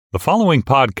The following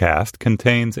podcast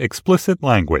contains explicit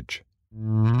language.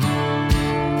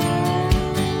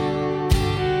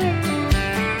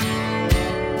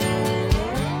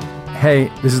 Hey,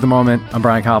 this is The Moment. I'm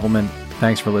Brian Koppelman.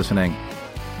 Thanks for listening.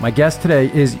 My guest today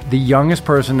is the youngest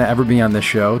person to ever be on this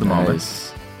show, The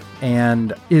Moment.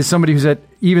 And is somebody who's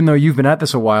even though you've been at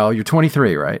this a while, you're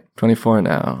 23, right? 24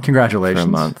 now. Congratulations. For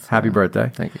a month. Happy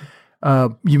birthday. Thank you.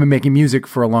 You've been making music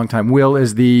for a long time. Will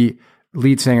is the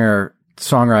lead singer,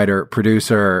 songwriter,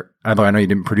 producer, although I know you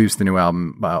didn't produce the new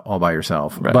album all by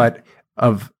yourself, right, but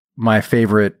of my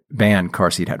favorite band,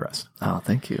 Car Seat Headrest. Oh,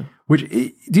 thank you. Which,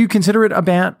 do you consider it a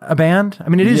band? I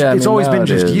mean, it is. Yeah, it's always been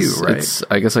just you, right?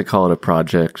 I guess I call it a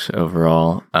project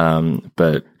overall,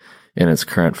 but in its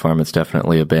current form, it's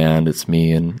definitely a band. It's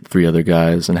me and 3 other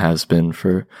guys, and has been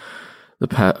for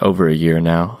over a year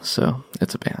now. So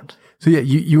it's a band. So yeah,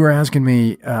 you were asking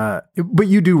me, but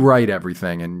you do write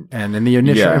everything, and in the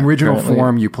original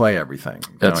form, you play everything.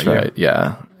 That's right.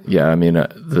 Yeah. I mean,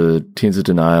 the Teens of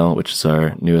Denial, which is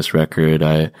our newest record,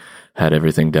 I had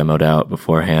everything demoed out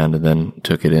beforehand, and then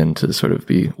took it in to sort of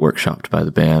be workshopped by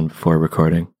the band before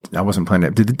recording. I wasn't playing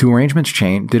it. Did arrangements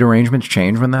change? Did arrangements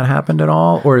change when that happened at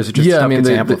all, or is it just stuff gets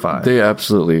amplified? They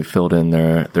absolutely filled in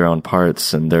their own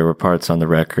parts, and there were parts on the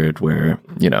record where,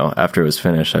 after it was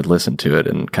finished, I'd listen to it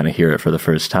and kind of hear it for the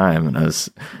first time, and I was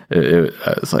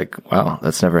like, wow,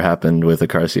 that's never happened with a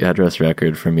Car Seat Headrest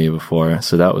record for me before,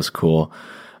 so that was cool.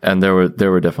 And there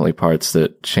were definitely parts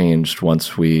that changed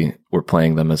once we were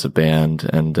playing them as a band.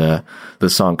 And the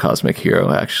song Cosmic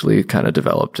Hero actually kind of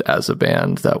developed as a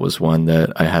band. That was one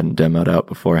that I hadn't demoed out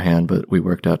beforehand, but we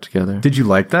worked out together. Did you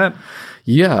like that?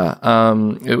 Yeah.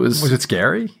 It was... Was it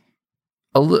scary?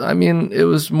 I mean, it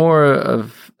was more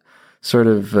of sort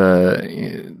of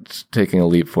taking a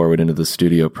leap forward into the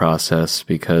studio process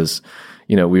because,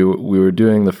 we were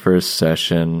doing the first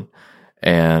session,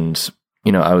 and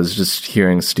I was just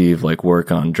hearing Steve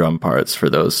work on drum parts for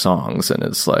those songs, and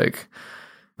it's like,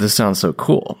 this sounds so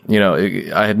cool.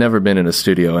 I had never been in a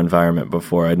studio environment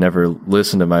before. I'd never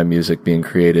listened to my music being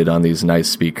created on these nice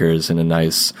speakers in a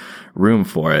nice room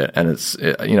for it. And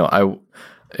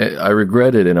I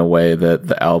regretted in a way that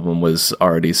the album was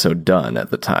already so done at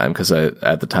the time, because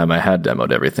at the time I had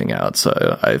demoed everything out.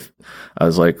 So I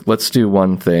was like, let's do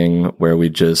one thing where we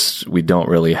don't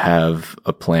really have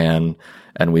a plan,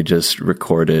 and we just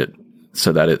record it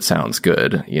so that it sounds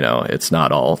good. It's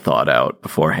not all thought out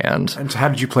beforehand. And so how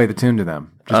did you play the tune to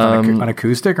them? Just on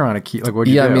acoustic or on a key? What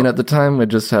did you do? I mean, at the time I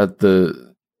just had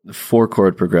the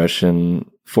 4-chord progression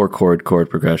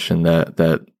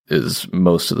that is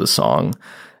most of the song.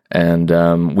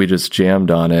 And we just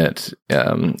jammed on it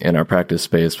in our practice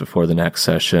space before the next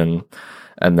session.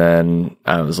 And then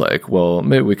I was like, well,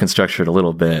 maybe we can structure it a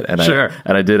little bit. And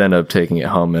I did end up taking it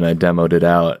home, and I demoed it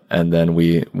out, and then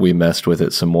we messed with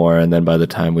it some more. And then by the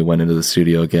time we went into the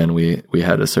studio again, we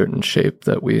had a certain shape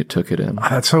that we took it in.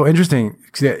 That's so interesting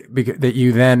that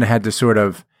you then had to sort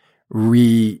of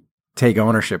take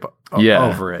ownership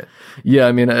over it. Yeah,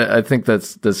 I mean, I think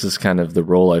this is kind of the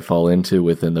role I fall into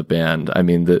within the band. I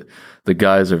mean, the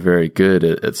guys are very good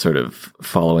at sort of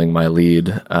following my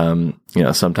lead.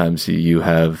 Sometimes you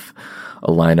have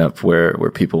a lineup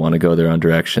where people want to go their own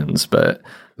directions, but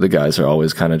the guys are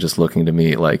always kind of just looking to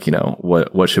me like,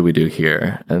 what should we do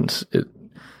here? And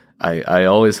I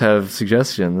always have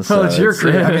suggestions. Well, it's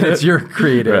your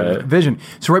creative vision.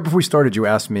 So right before we started, you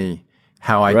asked me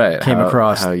how I came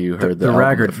across how you heard the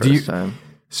record the first time.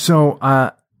 So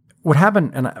what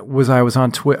happened I was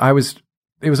on Twitter.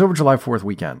 It was over July 4th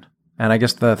weekend, and I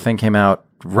guess the thing came out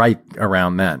right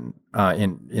around then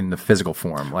in the physical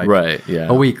form.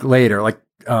 A week later,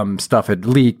 stuff had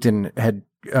leaked and had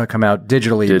come out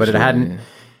digitally, but it hadn't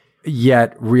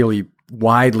yet really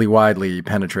widely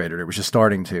penetrated. It was just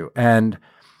starting to, and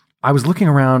I was looking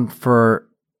around for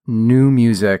new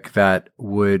music that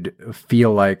would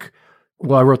feel like.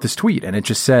 Well, I wrote this tweet, and it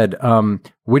just said,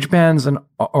 which bands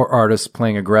or artists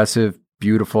playing aggressive,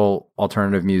 beautiful,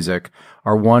 alternative music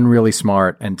are 1, really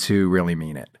smart, and 2, really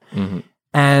mean it. Mm-hmm.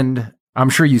 And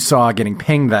I'm sure you saw getting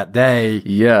pinged that day.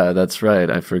 Yeah, that's right.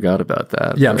 I forgot about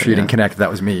that. Yeah, I'm sure you didn't connect that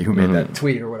was me who made that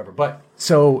tweet or whatever. But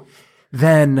so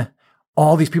then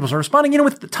all these people started responding,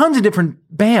 with tons of different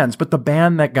bands, but the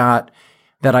band that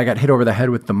I got hit over the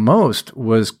head with the most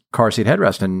was Car Seat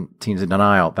Headrest and Teens of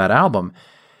Denial, that album.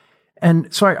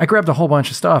 And so I grabbed a whole bunch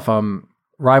of stuff,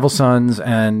 Rival Sons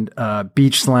and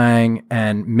Beach Slang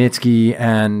and Mitski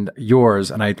and yours,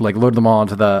 and I loaded them all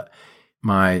onto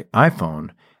my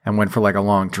iPhone and went for a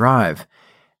long drive.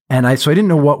 And so I didn't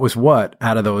know what was what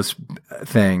out of those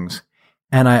things.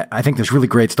 And I think there's really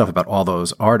great stuff about all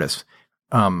those artists.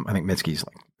 I think Mitski's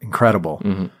incredible.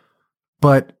 Mm-hmm.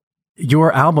 But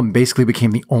your album basically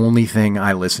became the only thing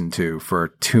I listened to for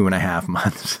 2.5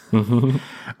 months. Mm-hmm.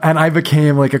 And I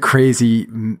became like a crazy,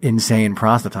 insane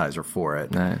proselytizer for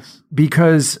it. Nice.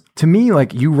 Because to me,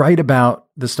 like, you write about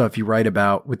the stuff you write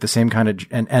about with the same kind of,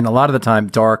 and a lot of the time,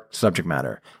 dark subject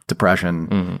matter,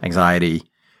 depression, anxiety,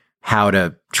 how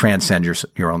to transcend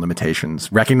your own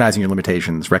limitations, recognizing your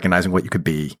limitations, recognizing what you could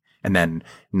be, and then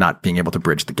not being able to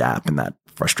bridge the gap in that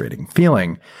frustrating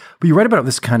feeling. But you write about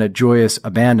this kind of joyous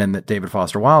abandon that David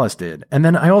Foster Wallace did. And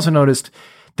then I also noticed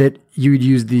that you'd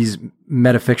use these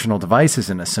metafictional devices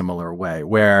in a similar way,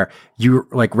 where you're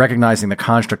like recognizing the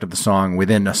construct of the song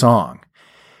within a song.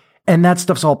 And that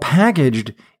stuff's all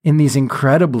packaged in these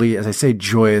incredibly, as I say,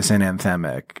 joyous and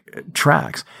anthemic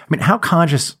tracks. I mean, how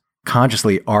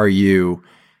consciously are you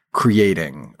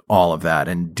creating all of that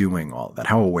and doing all of that?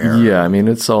 How aware? Yeah, I mean,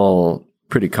 it's all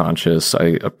pretty conscious.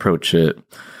 I approach it,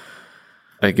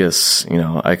 I guess,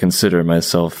 I consider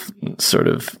myself sort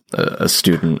of a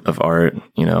student of art.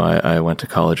 I went to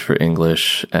college for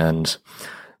English, and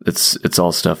it's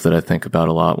all stuff that I think about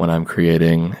a lot when I'm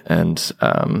creating. And,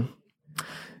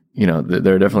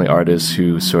 there are definitely artists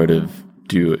who sort of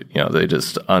do, they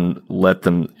just let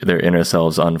their inner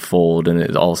selves unfold, and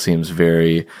it all seems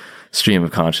very stream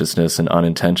of consciousness and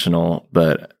unintentional.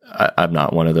 But I'm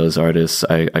not one of those artists.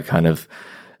 I kind of,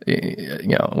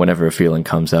 whenever a feeling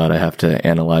comes out, I have to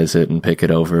analyze it and pick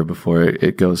it over before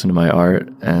it goes into my art.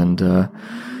 And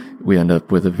we end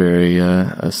up with a very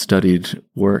studied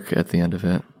work at the end of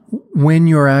it. When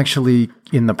you're actually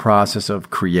in the process of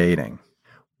creating,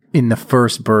 in the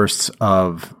first bursts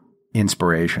of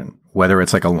inspiration, whether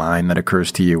it's like a line that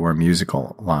occurs to you or a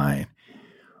musical line,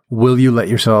 will you let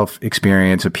yourself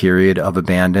experience a period of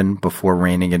abandon before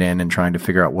reining it in and trying to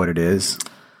figure out what it is?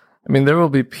 I mean, there will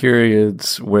be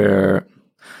periods where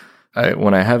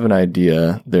when I have an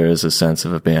idea, there is a sense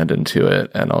of abandon to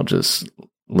it, and I'll just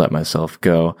let myself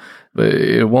go. But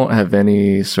it won't have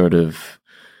any sort of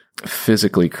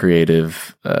physically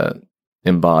creative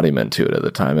embodiment to it at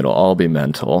the time. It'll all be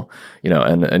mental,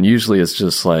 and usually it's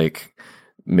just like,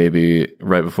 maybe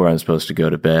right before I'm supposed to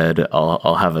go to bed,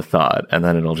 I'll have a thought, and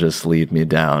then it'll just lead me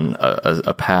down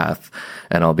a path,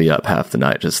 and I'll be up half the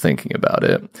night just thinking about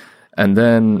it. And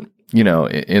then,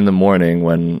 in the morning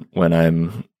when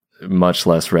I'm much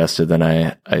less rested than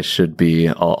I should be,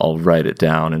 I'll write it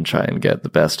down and try and get the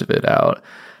best of it out.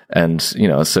 And,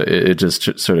 so it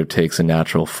just sort of takes a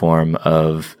natural form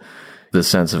of the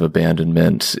sense of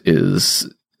abandonment is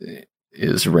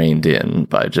reined in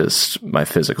by just my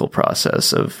physical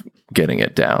process of getting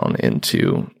it down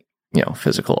into,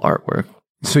 physical artwork.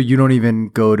 So you don't even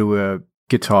go to a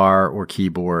guitar or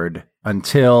keyboard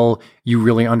until you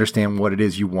really understand what it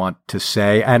is you want to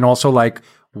say, and also like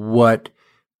what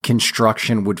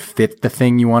construction would fit the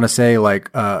thing you want to say. Like,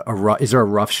 is there a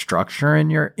rough structure in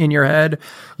your head?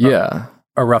 Yeah,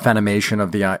 a rough animation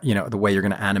of the the way you're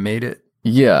going to animate it.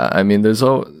 Yeah, I mean,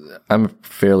 I'm a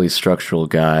fairly structural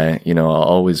guy. I'll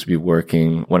always be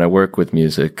working. When I work with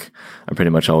music, I'm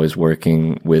pretty much always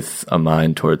working with a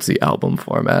mind towards the album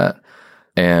format.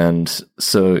 And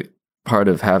so part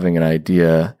of having an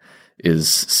idea is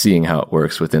seeing how it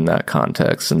works within that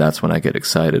context. And that's when I get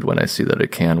excited, when I see that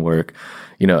it can work.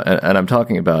 And I'm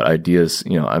talking about ideas,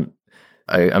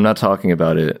 I'm not talking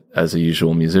about it as a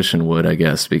usual musician would, I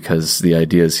guess, because the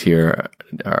ideas here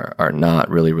are not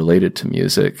really related to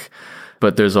music.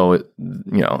 But there's always,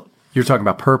 You're talking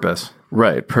about purpose.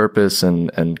 Right, purpose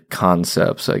and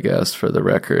concepts, I guess, for the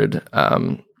record.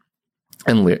 And,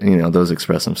 those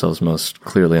express themselves most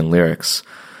clearly in lyrics.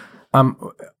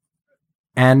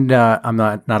 And I'm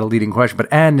not a leading question, but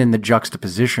and in the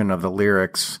juxtaposition of the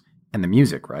lyrics and the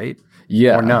music, right?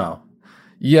 Yeah. Or no?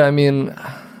 Yeah, I mean,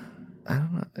 I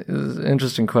don't know. It's an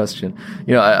interesting question.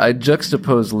 I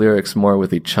juxtapose lyrics more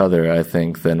with each other, I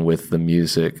think, than with the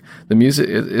music. The music,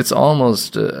 it's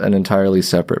almost an entirely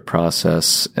separate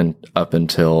process, and up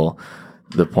until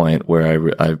the point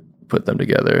where I put them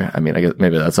together. I mean, I guess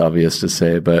maybe that's obvious to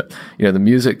say, but the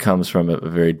music comes from a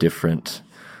very different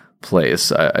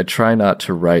place. I try not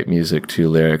to write music to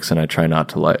lyrics, and I try not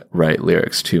to write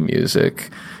lyrics to music.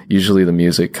 Usually, the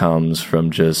music comes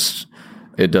from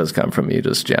it does come from me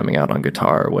just jamming out on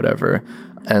guitar or whatever.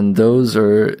 And those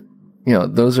are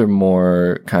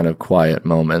more kind of quiet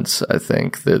moments, I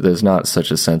think. There's not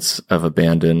such a sense of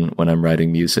abandon when I'm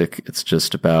writing music. It's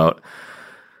just about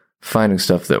finding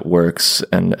stuff that works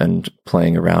and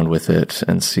playing around with it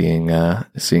and seeing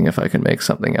if I can make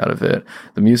something out of it.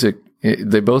 The music,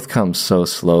 they both come so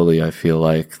slowly, I feel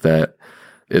like, that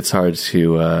it's hard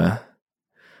to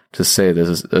say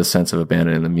there's a sense of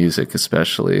abandon in the music,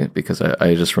 especially because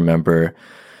I just remember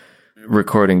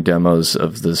recording demos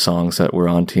of the songs that were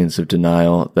on Teens of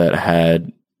Denial that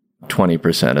had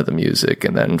 20% of the music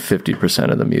and then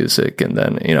 50% of the music. And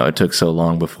then, it took so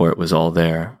long before it was all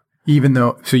there. Even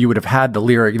though, so you would have had the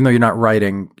lyric, even though you're not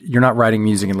writing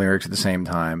music and lyrics at the same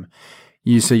time.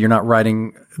 You say you're not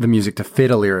writing the music to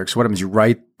fit a lyric. So what happens? You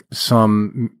write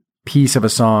some piece of a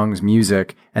song's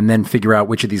music and then figure out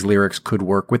which of these lyrics could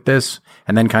work with this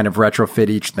and then kind of retrofit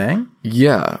each thing?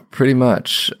 Yeah, pretty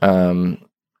much.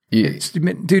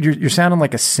 Dude, you're sounding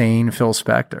like a sane Phil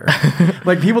Spector.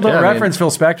 Like people don't reference Phil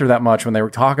Spector that much when they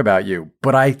talk about you,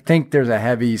 but I think there's a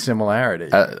heavy similarity.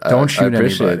 Don't shoot anybody.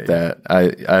 I appreciate that.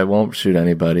 I won't shoot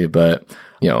anybody, but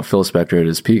Phil Spector at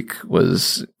his peak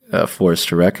was a force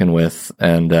to reckon with,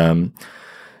 and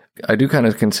I do kind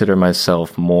of consider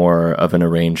myself more of an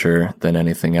arranger than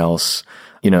anything else.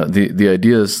 The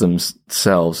ideas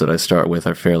themselves that I start with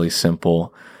are fairly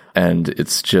simple, and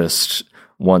it's just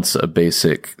once a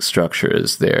basic structure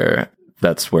is there,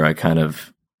 that's where I kind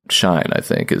of shine, I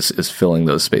think, is filling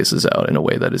those spaces out in a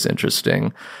way that is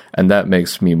interesting. And that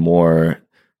makes me more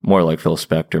like Phil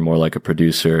Spector, more like a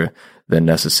producer than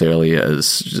necessarily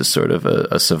as just sort of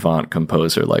a savant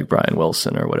composer like Brian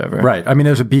Wilson or whatever. Right. I mean,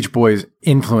 there's a Beach Boys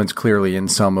influence clearly in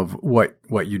some of what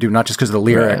you do, not just because of the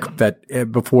lyric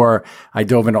that before I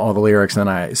dove into all the lyrics, then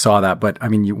I saw that. But I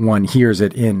mean, one hears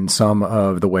it in some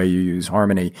of the way you use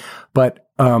harmony, but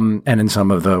and in some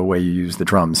of the way you use the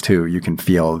drums too. You can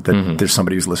feel that there's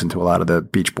somebody who's listened to a lot of the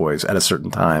Beach Boys at a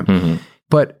certain time.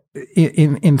 But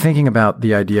in thinking about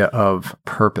the idea of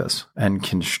purpose and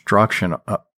construction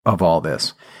of all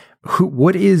this,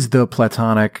 what is the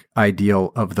platonic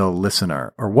ideal of the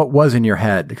listener, or what was in your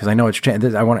head? Because I know it's changed.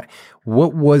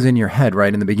 What was in your head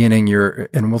right in the beginning?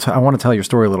 I want to tell your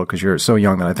story a little because you're so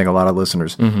young that I think a lot of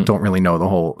listeners don't really know the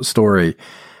whole story.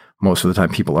 Most of the time,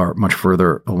 people are much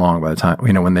further along by the time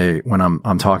when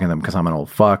I'm talking to them, because I'm an old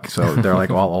fuck, so they're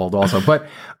like all old also. But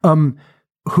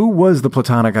who was the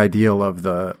platonic ideal of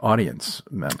the audience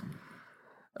then?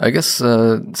 I guess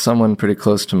someone pretty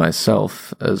close to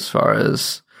myself, as far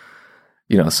as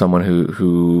someone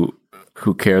who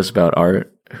cares about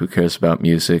art, who cares about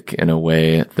music in a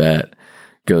way that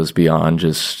goes beyond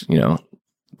just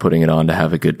putting it on to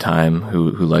have a good time, who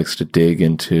likes to dig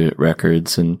into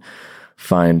records and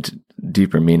find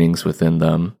deeper meanings within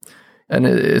them. And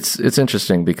it's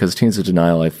interesting because Teens of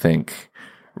Denial, I think,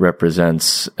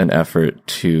 represents an effort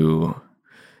to,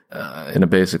 in a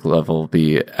basic level,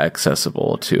 be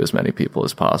accessible to as many people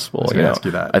as possible.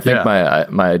 I think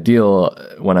my ideal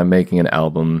when I'm making an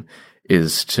album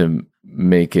is to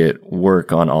make it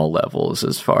work on all levels,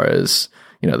 as far as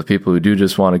the people who do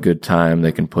just want a good time,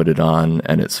 they can put it on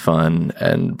and it's fun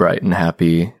and bright and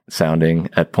happy sounding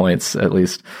at points, at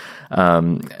least.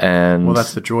 And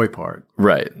that's the joy part,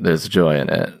 right? There's joy in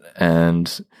it, and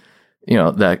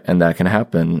that can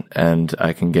happen, and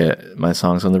I can get my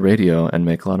songs on the radio and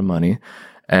make a lot of money,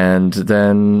 and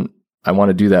then I want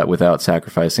to do that without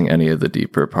sacrificing any of the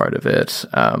deeper part of it.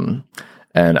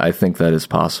 And I think that is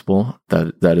possible.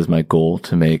 That is my goal,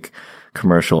 to make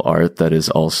commercial art that is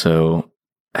also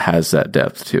has that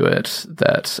depth to it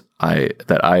that I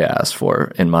ask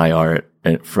for in my art,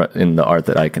 in the art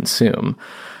that I consume.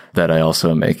 That I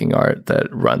also am making art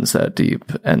that runs that deep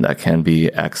and that can be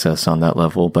accessed on that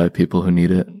level by people who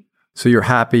need it. So you're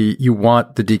happy, you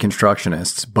want the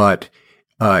deconstructionists, but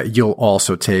you'll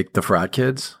also take the frat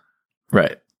kids?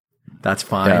 Right. That's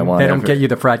fine.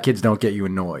 The frat kids don't get you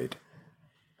annoyed.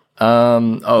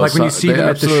 Like when you see them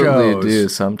at the shows. They absolutely do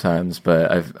sometimes,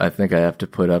 but I think I have to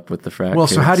put up with the frat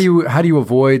kids. So how do you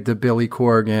avoid the Billy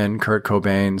Corgan, Kurt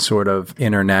Cobain sort of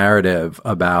inner narrative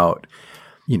about,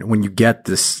 when you get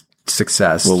this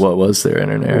success? Well, what was their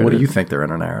inner narrative? What do you think their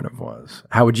inner narrative was?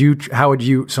 How would you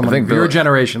someone of your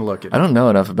generation look at it? I don't know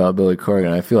enough about Billy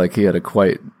Corgan. I feel like he had a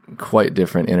quite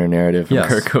different inner narrative from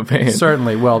Kurt Cobain.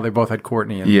 Certainly. Well, they both had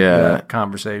Courtney in that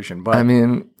conversation. But I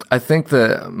mean, I think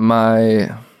that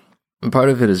part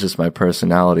of it is just my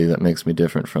personality that makes me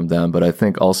different from them. But I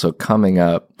think also coming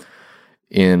up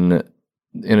in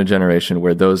a generation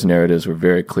where those narratives were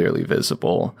very clearly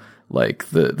visible, like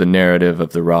the narrative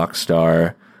of the rock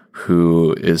star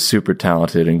who is super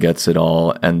talented and gets it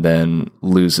all and then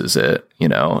loses it,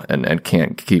 and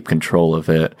can't keep control of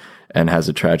it and has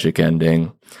a tragic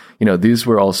ending. These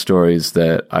were all stories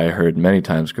that I heard many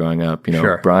times growing up.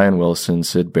 Brian Wilson,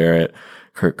 Syd Barrett,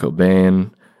 Kurt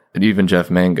Cobain, and even Jeff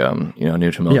Mangum,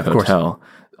 New Tomorrow Hotel,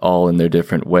 all in their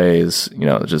different ways,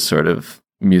 just sort of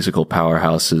musical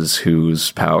powerhouses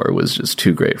whose power was just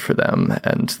too great for them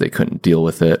and they couldn't deal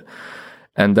with it.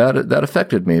 And that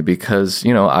affected me because,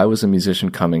 I was a musician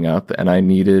coming up and I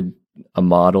needed a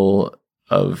model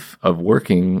of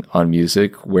working on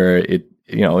music where it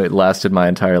lasted my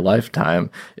entire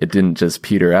lifetime. It didn't just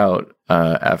peter out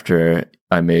after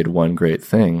I made one great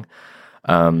thing.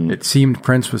 It seemed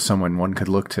Prince was someone one could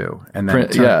look to. And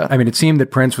then it seemed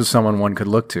that Prince was someone one could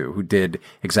look to who did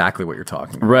exactly what you're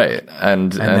talking about. Right.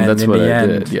 And that's what I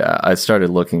did. Yeah. I started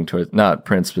looking towards, not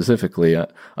Prince specifically,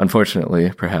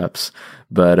 unfortunately, perhaps,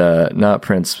 but not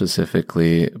Prince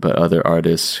specifically, but other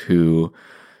artists who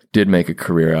did make a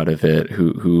career out of it,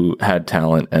 who had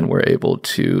talent and were able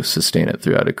to sustain it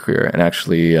throughout a career. And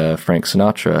actually, Frank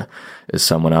Sinatra is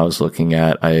someone I was looking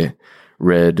at. I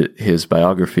read his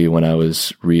biography when I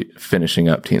was finishing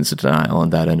up Teens of Denial,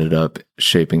 and that ended up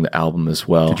shaping the album as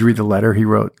well. Did you read the letter he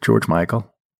wrote George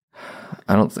Michael?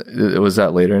 I don't was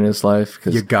that later in his life?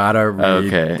 You gotta read.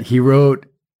 Okay. He wrote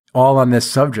all on this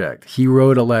subject. He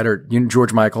wrote a letter.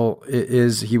 George Michael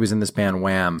he was in this band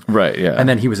Wham. Right, yeah. And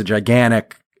then he was a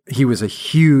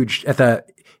huge,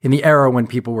 in the era when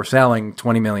people were selling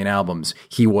 20 million albums,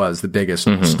 he was the biggest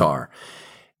star.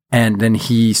 And then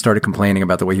he started complaining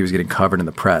about the way he was getting covered in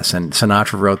the press. And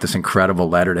Sinatra wrote this incredible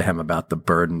letter to him about the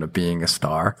burden of being a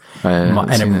star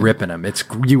and him ripping him.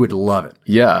 You would love it.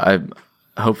 Yeah.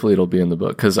 Hopefully it'll be in the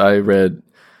book, because I read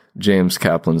James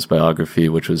Kaplan's biography,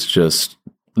 which was just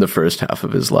the first half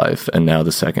of his life. And now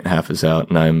the second half is out,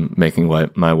 and I'm making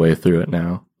my way through it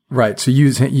now. Right. So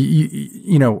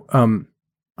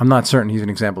I'm not certain he's an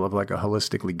example of like a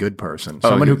holistically good person.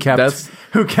 Someone who kept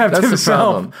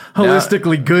himself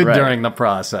holistically good during the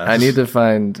process. I need to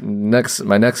find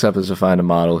my next step is to find a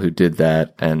model who did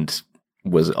that and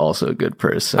was also a good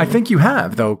person. I think you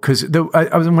have, though, because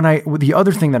the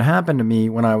other thing that happened to me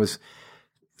when I was,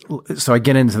 so I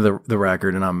get into the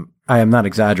record, and I am not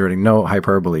exaggerating, no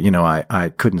hyperbole.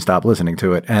 I couldn't stop listening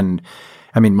to it, and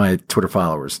I mean, my Twitter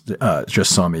followers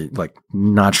just saw me like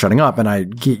not shutting up, and I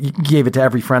gave it to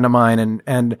every friend of mine,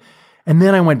 and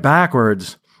then I went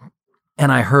backwards, and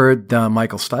I heard the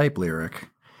Michael Stipe lyric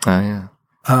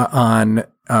on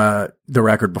the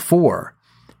record before.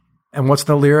 And what's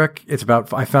the lyric? It's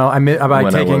about when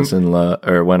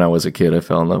I was a kid, I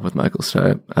fell in love with Michael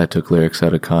Stipe. I took lyrics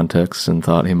out of context and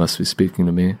thought he must be speaking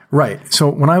to me. Right. So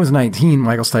when I was 19,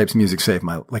 Michael Stipe's music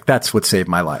that's what saved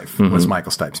my life, was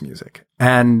Michael Stipe's music.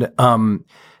 And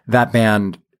that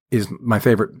band is my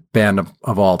favorite band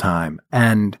of all time.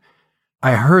 And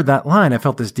I heard that line. I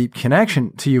felt this deep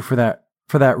connection to you for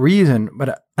that reason.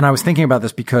 And I was thinking about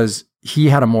this because he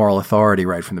had a moral authority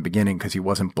right from the beginning, because he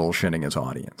wasn't bullshitting his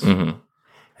audience. And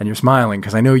you're smiling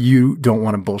because I know you don't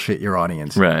want to bullshit your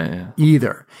audience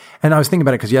either. And I was thinking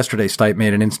about it because yesterday Stipe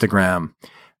made an Instagram,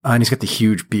 and he's got the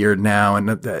huge beard now,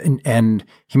 and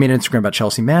he made an Instagram about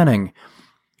Chelsea Manning.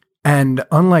 And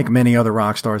unlike many other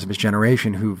rock stars of his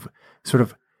generation who've sort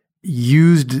of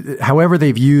however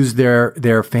they've used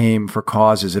their fame for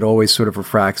causes, it always sort of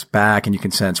refracts back, and you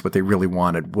can sense what they really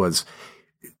wanted was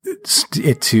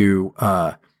it to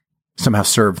somehow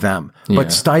serve them. But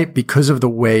Stipe, because of the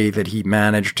way that he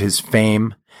managed his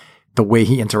fame, the way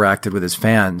he interacted with his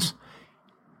fans,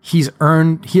 he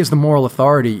has the moral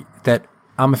authority that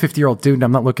I'm a 50-year-old dude and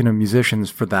I'm not looking to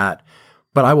musicians for that,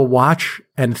 but I will watch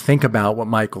and think about what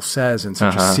Michael says in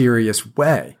such a serious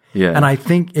way. Yeah. And I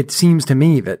think it seems to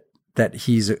me that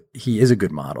he is a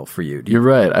good model for you. You're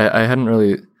right. I hadn't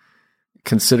really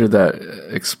considered that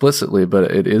explicitly,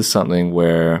 but it is something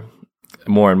where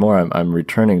more and more I'm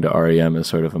returning to REM as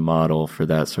sort of a model for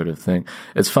that sort of thing.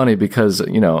 It's funny because,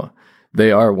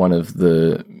 they are one of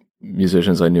the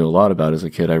musicians I knew a lot about as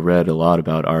a kid. I read a lot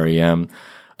about REM,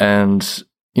 and,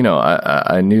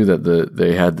 I knew that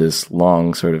they had this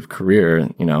long sort of career,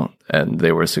 and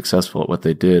they were successful at what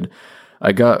they did.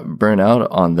 I got burnt out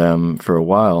on them for a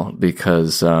while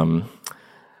because,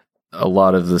 a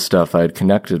lot of the stuff I'd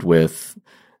connected with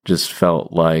just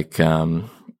felt like,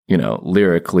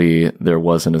 lyrically there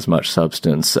wasn't as much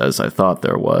substance as I thought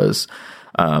there was.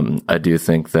 I do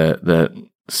think that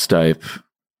Stipe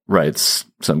writes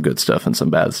some good stuff and some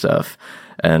bad stuff.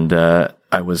 And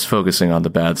I was focusing on the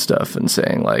bad stuff and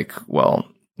saying like, well,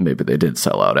 maybe they did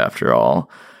sell out after all.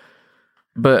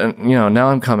 But, now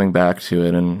I'm coming back to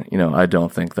it, and, I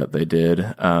don't think that they did.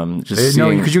 Because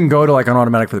you can go to like an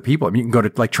Automatic for the People. I mean, you can go to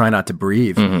like Try Not to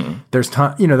Breathe. There's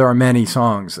there are many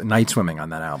songs, Night Swimming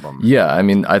on that album. Yeah. I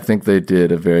mean, I think they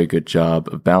did a very good job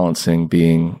of balancing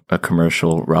being a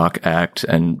commercial rock act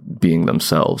and being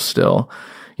themselves still.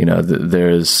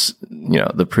 There's,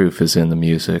 the proof is in the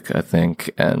music, I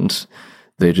think. And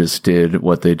they just did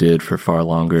what they did for far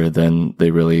longer than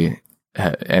they really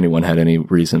anyone had any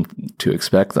reason to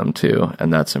expect them to,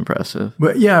 and that's impressive.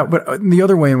 But the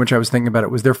other way in which I was thinking about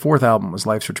it was their fourth album was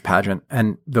Life Search Pageant,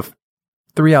 and the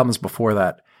three albums before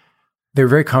that they were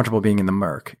very comfortable being in the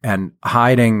murk and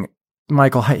hiding.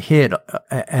 Michael hid,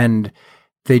 and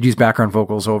they'd use background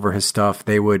vocals over his stuff.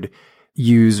 They would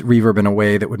use reverb in a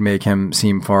way that would make him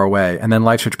seem far away. And then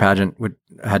Light Switch Pageant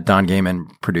had Don Gaiman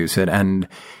produce it, and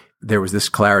there was this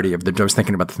clarity of I was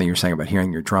thinking about the thing you were saying about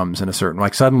hearing your drums in a certain,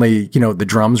 like suddenly, the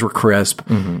drums were crisp,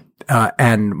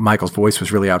 and Michael's voice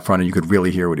was really out front, and you could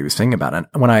really hear what he was singing about. And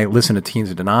when I listen to Teens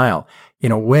of Denial,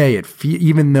 in a way,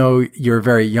 even though you're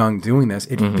very young doing this,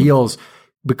 it feels,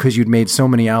 because you'd made so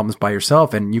many albums by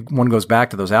yourself, and one goes back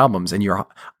to those albums, and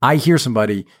I hear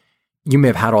somebody, you may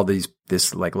have had all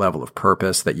this like level of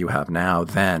purpose that you have now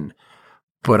then,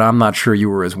 but I'm not sure you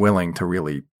were as willing to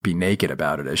really be naked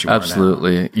about it as you are now.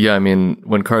 Absolutely. Yeah, I mean,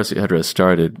 when Car Seat Headrest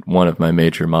started, one of my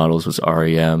major models was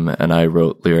REM, and I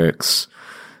wrote lyrics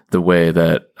the way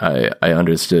that I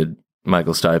understood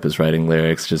Michael Stipe writing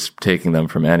lyrics, just taking them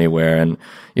from anywhere. And,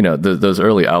 those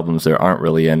early albums, there aren't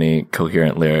really any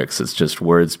coherent lyrics. It's just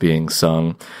words being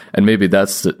sung. And maybe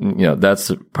that's a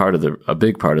big part of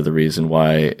the reason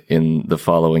why in the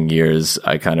following years,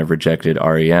 I kind of rejected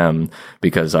REM,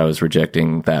 because I was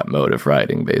rejecting that mode of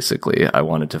writing, basically. I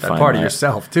wanted to find part of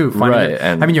yourself too. Right.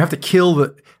 And you have to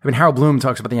kill Harold Bloom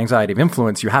talks about the anxiety of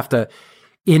influence. You have to,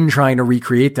 in trying to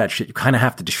recreate that shit, you kind of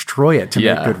have to destroy it to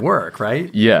make good work,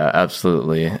 right? Yeah,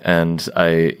 absolutely. And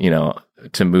I,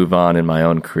 to move on in my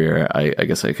own career, I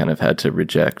guess I kind of had to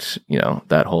reject,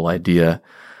 that whole idea.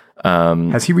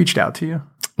 Has he reached out to you?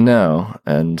 No,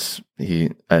 and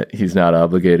he's not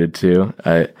obligated to.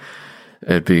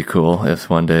 It'd be cool if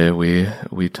one day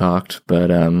we talked,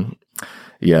 but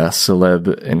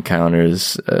celeb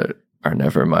encounters are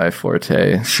never my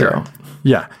forte. Sure. So.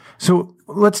 Yeah. So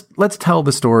let's tell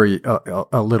the story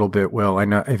a little bit, Will. I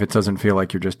know if it doesn't feel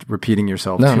like you're just repeating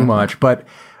yourself too much, but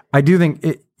I do think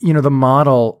the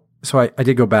model. So I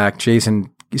did go back.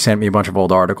 Jason sent me a bunch of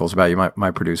old articles about you,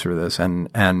 my producer of this, and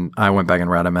I went back and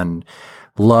read them and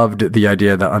loved the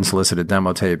idea of the unsolicited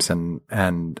demo tapes and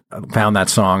found that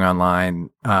song online.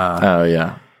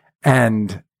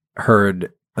 And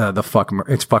heard the fuck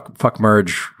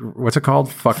merge. What's it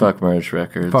called? Fuck merge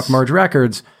records. Fuck merge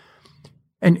records.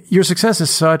 And your success is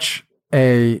such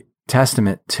a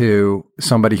testament to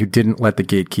somebody who didn't let the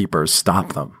gatekeepers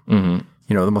stop them.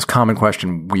 Mm-hmm. The most common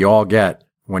question we all get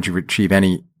once you achieve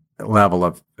any level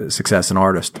of success as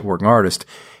an working artist,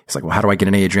 it's like, well, how do I get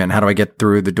an agent? How do I get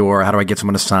through the door? How do I get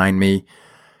someone to sign me?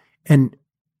 And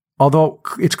although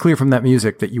it's clear from that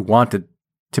music that you wanted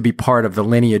to be part of the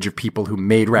lineage of people who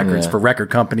made records for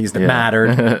record companies that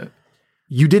mattered,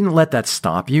 you didn't let that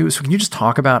stop you. So can you just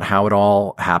talk about how it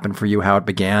all happened for you, how it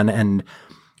began,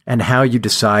 and how you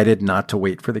decided not to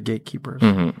wait for the gatekeepers?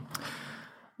 Mm-hmm.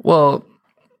 Well,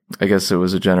 I guess it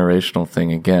was a generational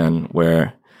thing again,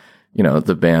 where,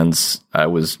 the bands, I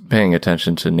was paying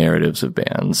attention to narratives of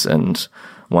bands, and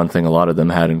one thing a lot of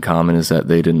them had in common is that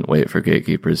they didn't wait for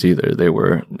gatekeepers either. They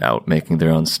were out making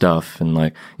their own stuff,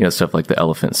 and stuff like the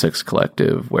Elephant Six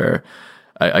Collective, where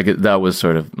I get that was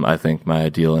sort of, I think, my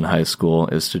ideal in high school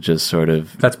is to just sort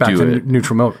of that's back to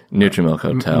Neutral Milk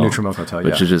Hotel,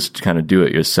 which is just kind of do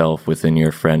it yourself within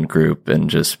your friend group and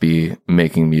just be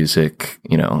making music,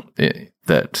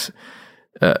 that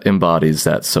embodies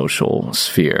that social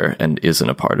sphere and isn't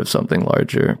a part of something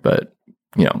larger, but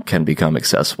can become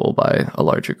accessible by a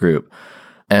larger group.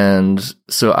 And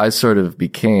so I sort of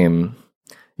became,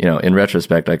 in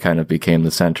retrospect, I kind of became the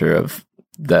center of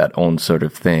that own sort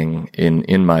of thing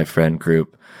in my friend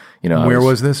group. Where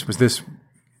was this? Was this?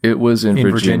 It was in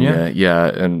Virginia. Yeah,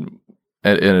 and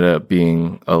it ended up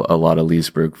being a lot of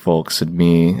Leesburg folks and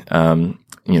me,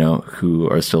 who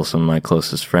are still some of my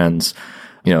closest friends.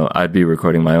 I'd be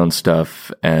recording my own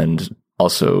stuff and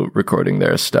also recording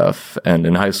their stuff. And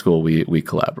in high school, we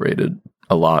collaborated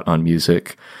a lot on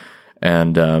music.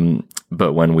 And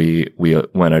but when we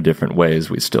went our different ways,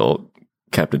 we still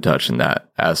kept in touch in that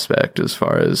aspect, as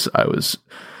far as I was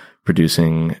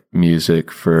producing music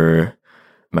for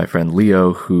my friend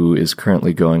Leo, who is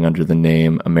currently going under the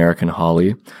name American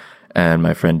Holly, and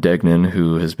my friend Degnan,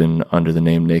 who has been under the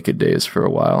name Naked Days for a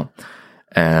while.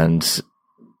 And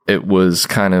it was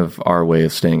kind of our way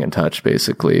of staying in touch,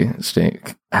 basically,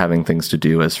 having things to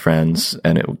do as friends,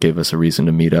 and it gave us a reason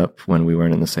to meet up when we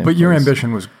weren't in the same place. But your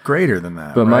ambition was greater than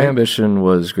that, But right? My ambition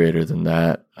was greater than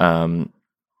that.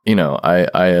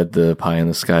 I had the pie in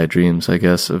the sky dreams, I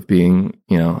guess, of being,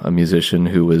 a musician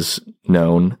who was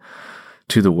known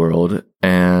to the world.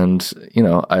 And,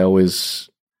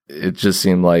 it just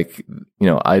seemed like,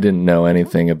 I didn't know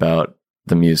anything about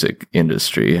the music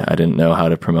industry. I didn't know how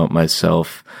to promote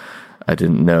myself. I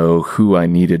didn't know who I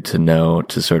needed to know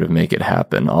to sort of make it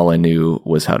happen. All I knew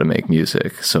was how to make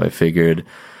music. So I figured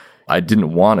I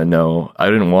didn't want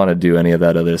to do any of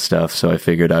that other stuff. So I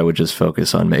figured I would just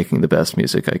focus on making the best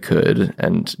music I could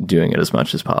and doing it as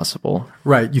much as possible.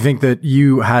 Right. You think that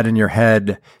you had in your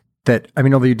head that, I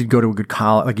mean, although you did go to a good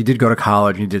college, like you did go to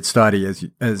college and you did study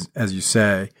as you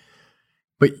say,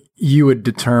 but you had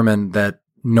determined that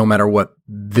no matter what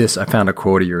I found a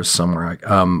quote of yours somewhere,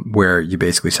 where you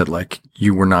basically said like,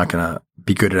 you were not going to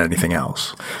be good at anything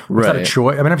else. Was that a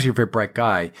choice? I mean, obviously you're a very bright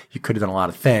guy. You could have done a lot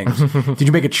of things. Did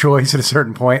you make a choice at a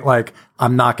certain point? Like,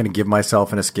 I'm not going to give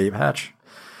myself an escape hatch?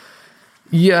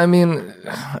 Yeah, I mean,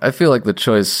 I feel like the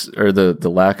choice or the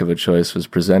lack of a choice was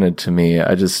presented to me.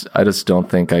 I just don't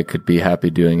think I could be happy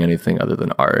doing anything other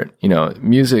than art. You know,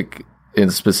 music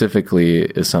specifically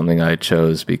is something I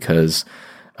chose because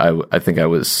I think I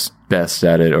was best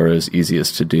at it, or it was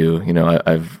easiest to do. You know,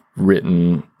 I've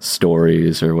written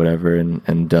stories or whatever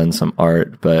and done some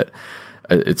art, but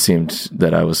it seemed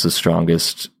that I was the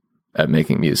strongest at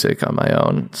making music on my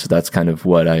own. So that's kind of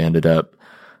what I ended up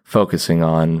focusing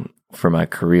on for my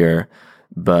career.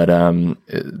 But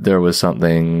there was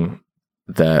something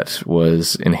that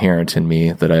was inherent in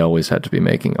me that I always had to be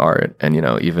making art. And, you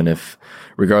know, even if,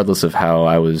 regardless of how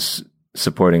I was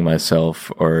supporting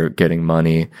myself or getting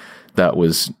money, that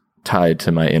was tied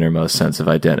to my innermost sense of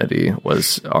identity,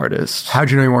 was artist.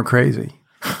 How'd you know you weren't crazy?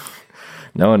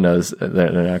 No one knows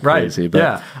they're not crazy. But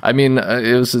yeah. I mean,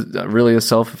 it was really a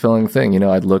self-fulfilling thing. You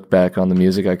know, I'd look back on the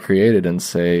music I created and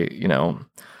say, you know,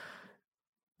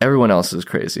 everyone else is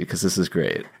crazy because this is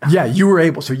great. Yeah, you were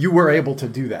able to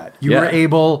do that. You were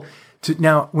able to.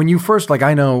 Now, when you first, like,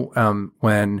 I know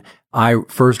when I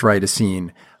first write a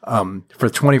scene, for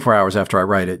 24 hours after I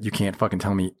write it, you can't fucking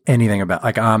tell me anything about,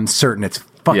 like, I'm certain it's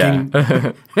fucking,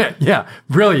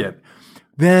 brilliant.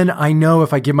 Then I know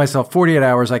if I give myself 48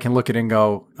 hours, I can look at it and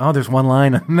go, oh, there's one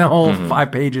line in the whole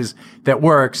 5 pages that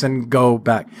works, and go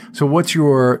back. So what's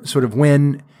your sort of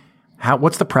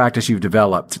what's the practice you've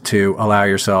developed to allow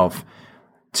yourself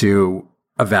to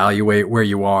evaluate where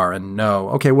you are and know,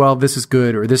 okay, well, this is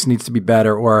good, or this needs to be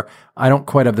better, or I don't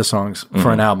quite have the songs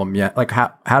for an album yet. Like,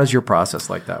 how does your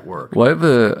process like that work? Well, I have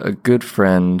a good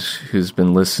friend who's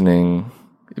been listening.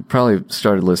 He probably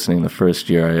started listening the first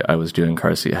year I was doing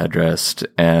Car Seat Headrest,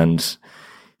 and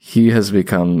he has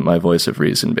become my voice of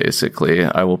reason, basically.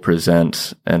 I will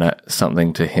present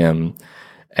something to him,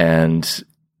 and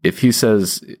if he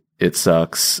says it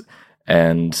sucks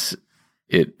and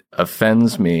it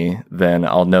offends me, then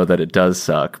I'll know that it does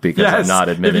suck, because I'm not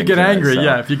admitting. If you get angry,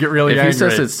 if you get really angry. If he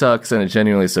says it sucks and it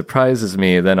genuinely surprises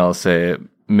me, then I'll say,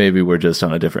 maybe we're just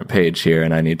on a different page here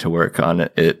and I need to work on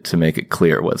it to make it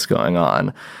clear what's going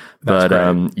on. That's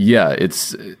but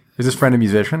is this friend a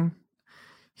musician?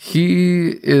 He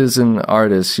is an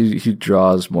artist. He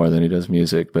draws more than he does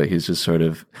music, but he's just sort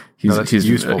of, he's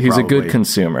a good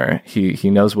consumer. He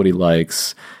knows what he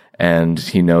likes, and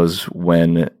he knows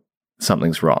when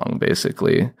something's wrong,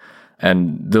 basically.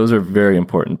 And those are very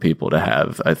important people to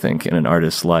have, I think, in an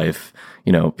artist's life.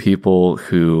 You know, people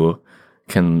who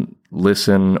can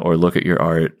listen or look at your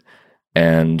art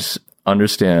and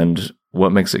understand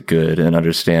what makes it good and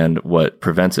understand what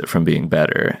prevents it from being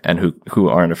better, and who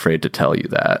aren't afraid to tell you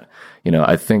that. You know,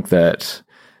 I think that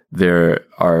there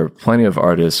are plenty of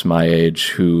artists my age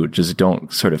who just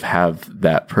don't sort of have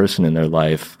that person in their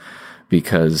life,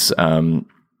 because,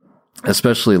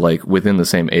 especially like within the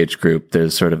same age group,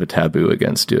 there's sort of a taboo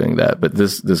against doing that. But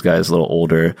this guy is a little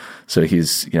older, so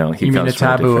he's, you know, you mean a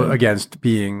taboo against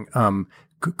being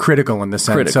critical in the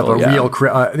sense of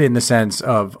in the sense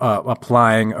of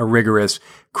applying a rigorous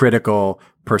critical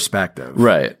perspective,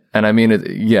 right? And I mean,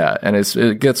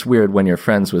 it gets weird when you're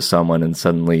friends with someone and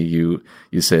suddenly you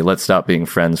say, let's stop being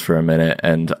friends for a minute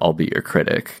and I'll be your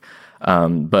critic.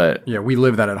 But yeah, we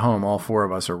live that at home. All 4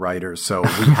 of us are writers, so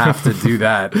we have to do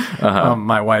that.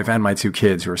 My wife and my 2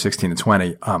 kids, who are 16 and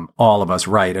 20, all of us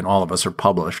write, and all of us are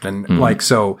published. And like,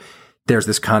 so there's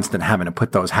this constant having to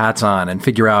put those hats on and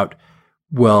figure out,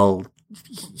 well,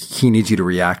 he needs you to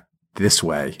react this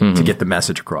way to get the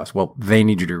message across. Well, they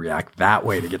need you to react that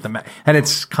way to get the and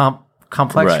it's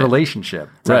complex relationship,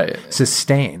 right?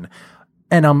 Sustain.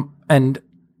 And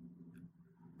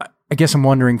I guess I'm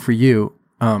wondering for you,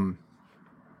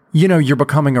 you know, you're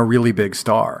becoming a really big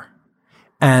star,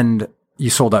 and you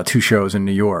sold out 2 shows in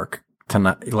New York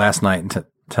last night and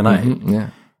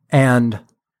tonight. And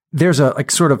there's a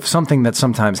like sort of something that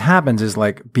sometimes happens is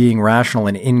like being rational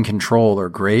and in control are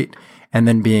great, and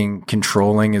then being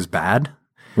controlling is bad.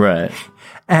 Right.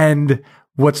 And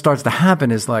what starts to happen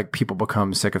is like people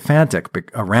become sycophantic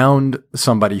around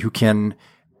somebody who can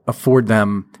afford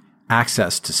them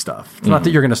access to stuff. It's not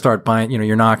that you're going to start buying, you know,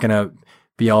 you're not going to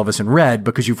be Elvis in red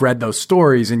because you've read those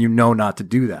stories and you know not to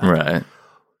do that. Right.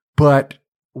 But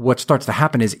what starts to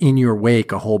happen is in your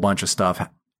wake, a whole bunch of stuff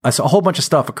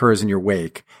occurs in your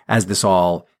wake as this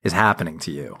all is happening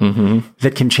to you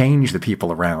that can change the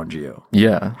people around you.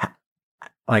 Yeah.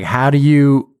 Like, how do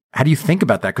you think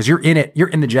about that? Because you're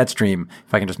in the jet stream,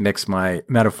 if I can just mix my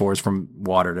metaphors from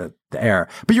water to the air,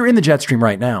 but you're in the jet stream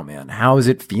right now, man. How is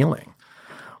it feeling?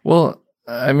 Well,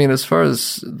 I mean, as far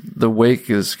as the wake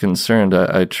is concerned,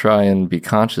 I try and be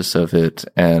conscious of it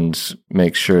and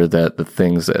make sure that the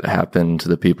things that happen to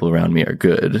the people around me are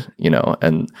good,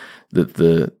 and that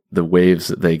the waves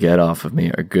that they get off of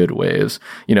me are good waves,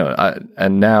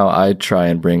 and now I try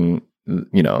and bring,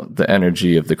 the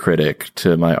energy of the critic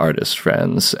to my artist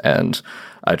friends, and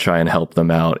I try and help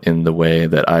them out in the way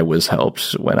that I was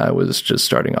helped when I was just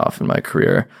starting off in my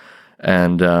career.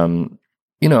 And,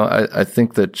 I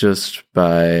think that just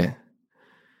by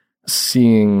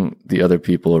seeing the other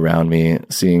people around me,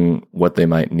 seeing what they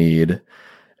might need,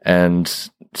 and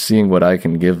seeing what I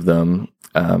can give them.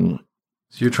 So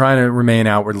you're trying to remain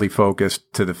outwardly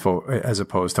focused as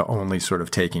opposed to only sort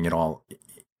of taking it all.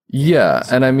 Yeah.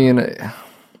 And I mean,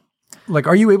 like,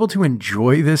 are you able to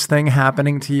enjoy this thing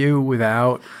happening to you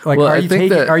without, like, well,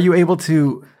 are you able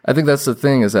to? I think that's the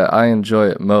thing, is that I enjoy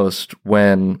it most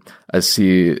when I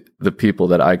see the people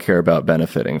that I care about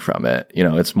benefiting from it.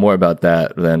 It's more about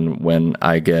that than when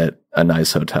I get a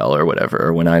nice hotel or whatever,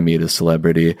 or when I meet a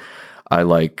celebrity. I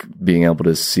like being able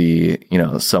to see,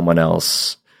 someone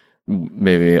else,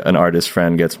 maybe an artist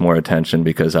friend, gets more attention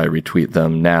because I retweet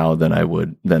them now than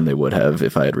they would have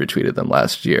if I had retweeted them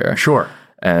last year. Sure.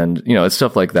 And, it's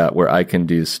stuff like that where I can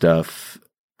do stuff,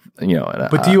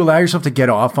 But do you allow yourself to get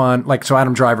off on, like, so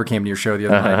Adam Driver came to your show the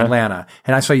other night in Atlanta,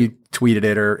 and I saw you tweeted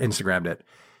it or Instagrammed it,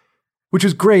 which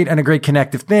is great and a great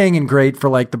connective thing and great for,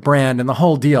 like, the brand and the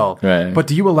whole deal. Right. But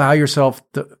do you allow yourself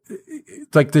to,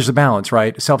 like, there's a balance,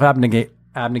 right?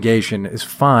 Self-abnegation is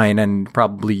fine and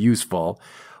probably useful,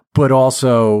 but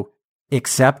also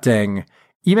accepting,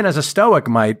 even as a Stoic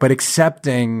might, but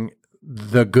accepting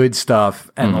the good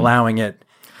stuff and allowing it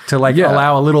to, like,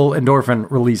 allow a little endorphin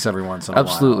release every once in a while.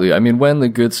 Absolutely. I mean, when the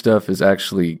good stuff is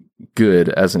actually good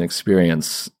as an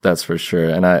experience, that's for sure.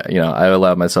 And I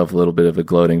allowed myself a little bit of a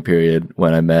gloating period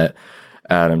when I met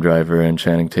Adam Driver and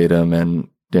Channing Tatum and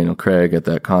Daniel Craig at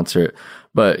that concert.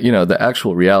 But, the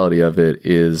actual reality of it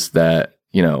is that,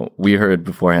 we heard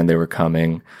beforehand they were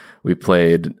coming. We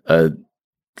played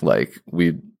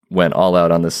we went all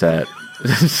out on the set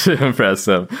to impress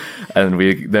them. And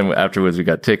then afterwards we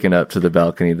got taken up to the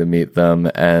balcony to meet them.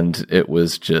 And it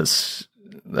was just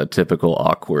a typical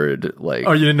awkward, like,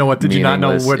 oh, you didn't know did you not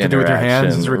know what to do with your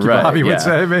hands, as Ricky Bobby would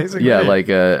say, basically? Yeah,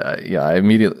 I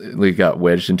immediately got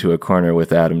wedged into a corner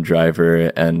with Adam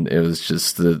Driver, and it was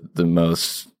just the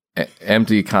most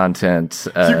empty content.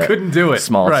 You couldn't do it.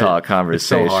 Small talk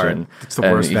conversation. It's so hard. It's the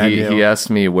worst venue. He asked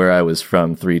me where I was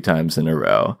from 3 times in a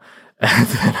row.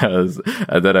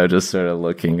 And then I just started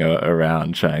looking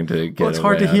around, trying to get. Well, it's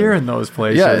hard to hear in those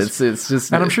places. Yeah, it's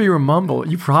just. And I'm sure you were mumbling.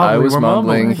 You probably I was were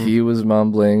mumbling. He was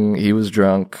mumbling. He was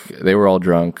drunk. They were all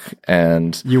drunk,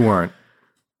 and you weren't.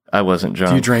 I wasn't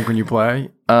drunk. Do you drink when you play?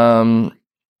 A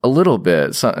little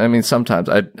bit. Sometimes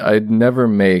I'd never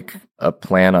make a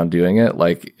plan on doing it.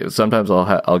 Like, sometimes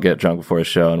I'll get drunk before a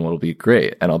show and it'll be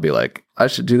great, and I'll be like, I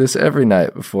should do this every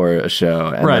night before a show,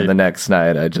 and then the next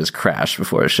night I just crash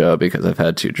before a show because I've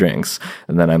had 2 drinks,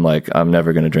 and then I'm like, I'm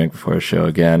never going to drink before a show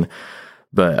again.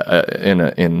 But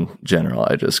in general,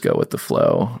 I just go with the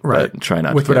flow, right? But try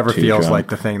not with to get whatever too feels drunk. like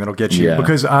the thing that'll get you,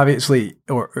 because obviously,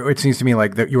 or it seems to me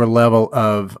like that your level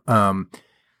of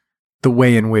the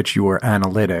way in which you are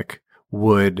analytic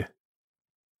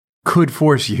could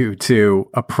force you to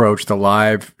approach the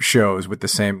live shows with the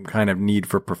same kind of need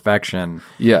for perfection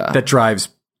that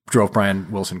drove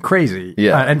Brian Wilson crazy.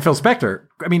 And Phil Spector.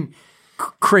 I mean,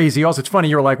 crazy. Also, it's funny.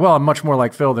 You were like, well, I'm much more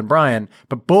like Phil than Brian,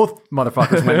 but both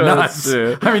motherfuckers went nuts.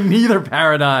 I mean, neither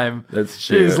paradigm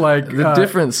is like... the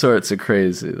different sorts of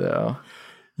crazy, though.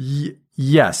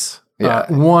 Yes.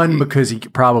 One, because he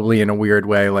probably in a weird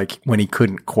way, like when he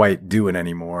couldn't quite do it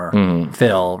anymore,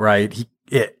 Phil, right?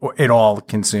 It all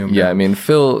consumed him. I mean,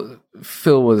 Phil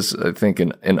was, I think,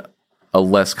 in a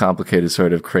less complicated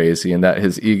sort of crazy, in that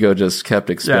his ego just kept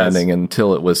expanding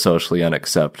until it was socially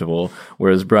unacceptable.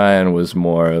 Whereas Brian was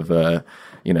more of a,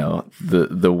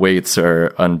 the weights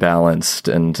are unbalanced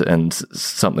and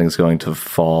something's going to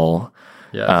fall.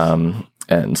 Yes.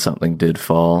 And something did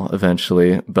fall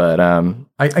eventually, but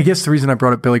I guess the reason I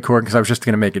brought up Billy Corgan, because I was just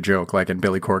going to make a joke, like, and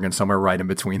Billy Corgan somewhere right in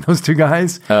between those 2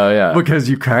 guys. Oh yeah, because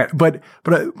you can't. But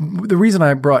the reason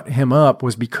I brought him up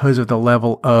was because of the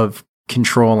level of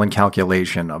control and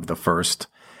calculation of the first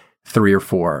 3 or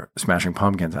 4 Smashing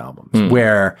Pumpkins albums,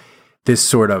 where this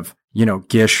sort of,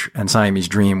 Gish and Siamese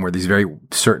Dream were these very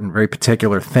certain, very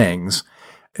particular things,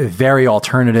 very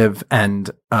alternative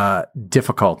and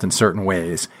difficult in certain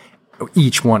ways,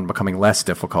 each one becoming less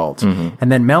difficult.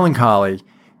 And then Melancholy,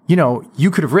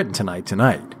 you could have written Tonight,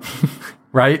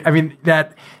 right? I mean,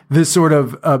 this sort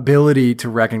of ability to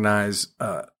recognize,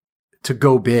 to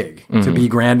go big, to be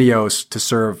grandiose, to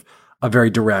serve a very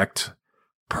direct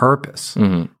purpose.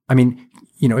 I mean,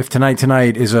 if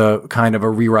Tonight is a kind of a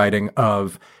rewriting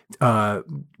of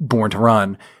Born to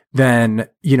Run, then,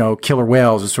 Killer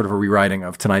Whales is sort of a rewriting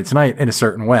of Tonight in a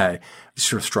certain way,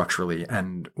 sort of structurally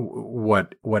and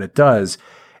what it does.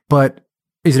 But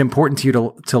is it important to you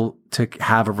to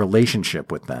have a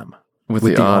relationship with them, with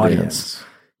the audience?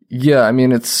 Yeah, I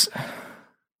mean, it's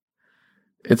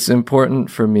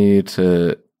important for me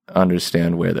to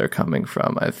understand where they're coming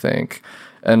from, I think.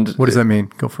 And what does that mean?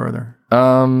 Go further.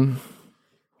 Well,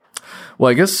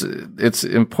 I guess it's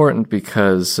important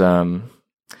because,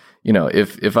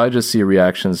 if I just see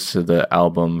reactions to the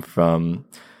album from,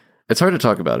 it's hard to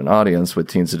talk about an audience with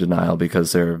Teens of Denial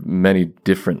because there are many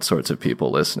different sorts of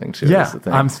people listening to it. Yeah,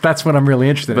 that's what I'm really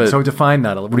interested in. So define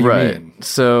that. What do you mean?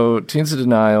 So Teens of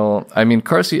Denial,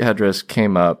 Car Seat Headrest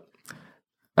came up,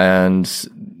 and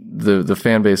the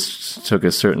fan base took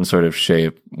a certain sort of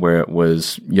shape where it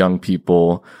was young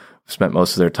people spent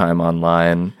most of their time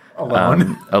online.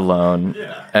 Alone.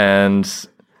 Yeah. And,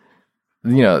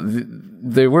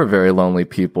 they were very lonely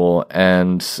people,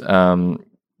 and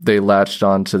they latched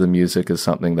onto the music as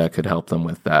something that could help them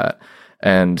with that.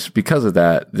 And because of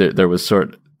that, there was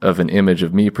sort of an image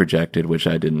of me projected, which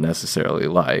I didn't necessarily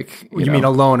like. You mean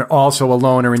alone, also a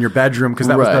loner in your bedroom? Because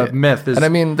that was the myth.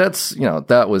 And that's,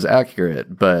 that was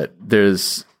accurate, but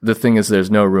the thing is,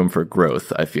 there's no room for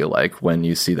growth, I feel like, when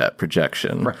you see that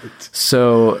projection. Right.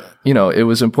 So, it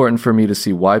was important for me to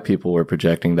see why people were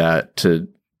projecting that, to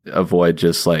avoid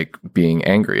just like being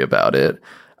angry about it.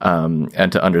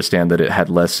 And to understand that it had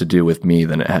less to do with me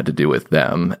than it had to do with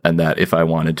them, and that if I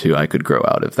wanted to, I could grow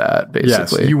out of that,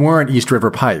 basically. Yes, you weren't East River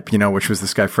Pipe, which was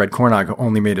this guy, Fred Cornog, who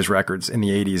only made his records in the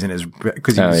 80s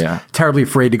because he was terribly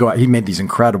afraid to go out. He made these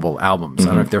incredible albums. I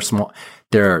don't know if they're small.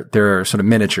 They're sort of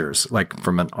miniatures, like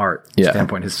from an art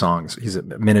standpoint, his songs. He's a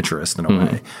miniaturist in a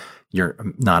way. You're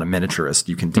not a miniaturist.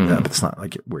 You can do that, but it's not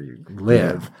like where you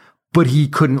live. Yeah. But he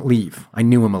couldn't leave. I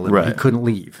knew him a little. Right. He couldn't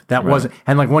leave. That wasn't,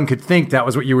 and like one could think that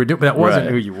was what you were doing, but that wasn't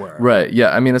who you were. Right.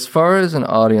 Yeah. As far as an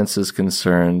audience is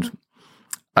concerned,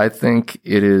 I think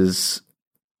it is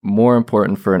more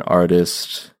important for an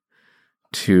artist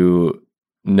to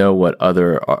know what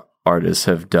other artists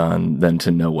have done than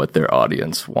to know what their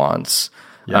audience wants.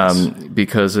 Yes.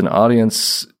 Because an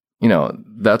audience,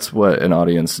 that's what an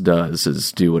audience does,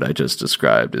 is do what I just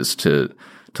described, is to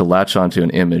latch onto an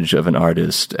image of an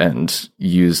artist and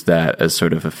use that as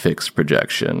sort of a fixed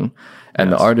projection.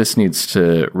 And the artist needs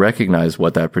to recognize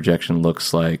what that projection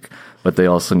looks like, but they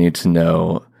also need to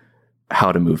know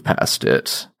how to move past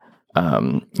it.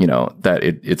 That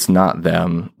it's not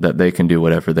them, that they can do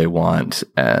whatever they want,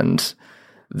 and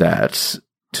that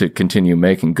to continue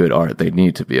making good art, they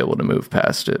need to be able to move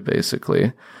past it,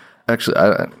 basically. Actually,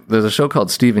 there's a show called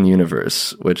Steven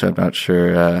Universe, which I'm not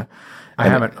sure... I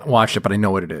haven't watched it, but I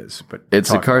know what it is. But it's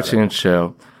a cartoon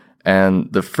show,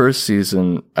 and the first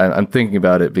season, I'm thinking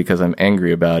about it because I'm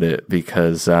angry about it,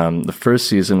 because the first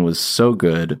season was so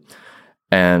good,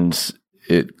 and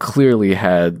it clearly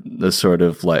had the sort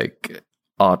of like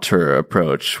auteur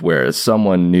approach where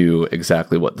someone knew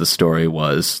exactly what the story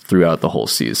was throughout the whole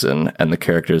season, and the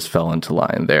characters fell into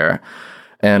line there.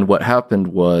 And what happened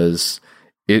was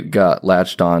it got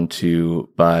latched onto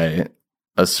by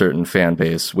a certain fan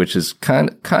base, which is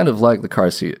kind of like the Car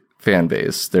Seat fan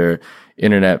base. They're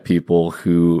internet people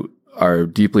who are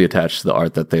deeply attached to the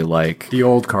art that they like. The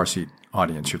old Car Seat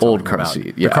audience you're talking about. Old Car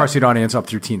Seat, yeah. The Car Seat audience up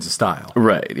through Teens of Style.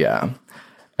 Right, yeah.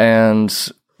 And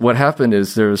what happened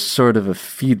is there was sort of a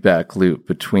feedback loop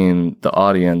between the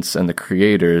audience and the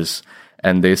creators,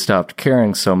 and they stopped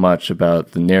caring so much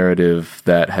about the narrative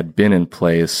that had been in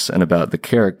place and about the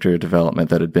character development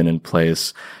that had been in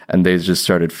place, and they just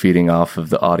started feeding off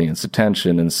of the audience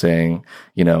attention and saying,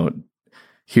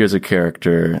 here's a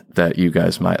character that you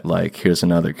guys might like, here's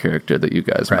another character that you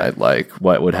guys might like.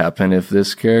 What would happen if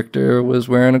this character was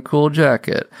wearing a cool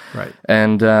jacket? Right.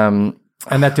 And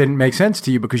that didn't make sense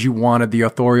to you because you wanted the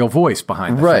authorial voice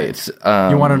behind the face.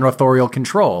 You wanted an authorial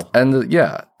control. And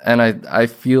and I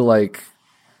feel like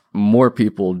more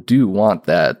people do want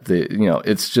that.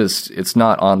 It's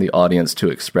not on the audience to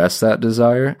express that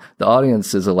desire. The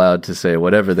audience is allowed to say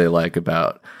whatever they like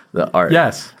about the art.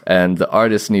 Yes. And the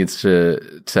artist needs to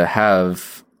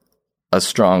have a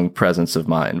strong presence of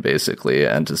mind, basically,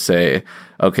 and to say,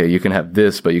 okay, you can have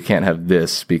this, but you can't have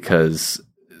this because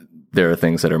there are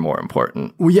things that are more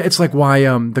important. Well, yeah, it's like why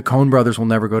the Coen brothers will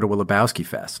never go to a Lebowski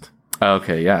Fest.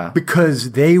 Okay, yeah.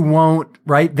 Because they won't,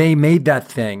 right? They made that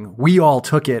thing. We all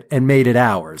took it and made it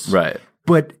ours. Right.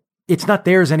 But it's not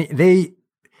theirs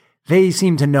they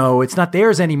seem to know it's not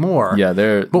theirs anymore. Yeah,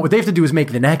 but what they have to do is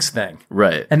make the next thing.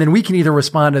 Right. And then we can either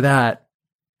respond to that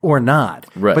or not.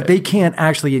 Right. But they can't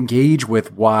actually engage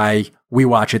with why we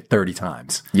watch it 30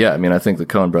 times. Yeah, I mean, I think the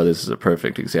Coen brothers is a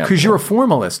perfect example. Because you're a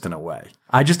formalist in a way.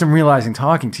 I just am realizing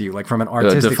talking to you, like from an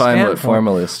artistic define standpoint. what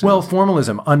formalist is. Well,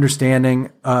 formalism,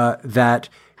 understanding that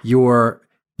you're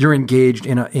engaged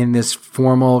in this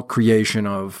formal creation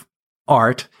of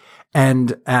art,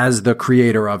 and as the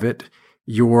creator of it,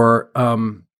 you're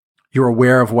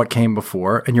aware of what came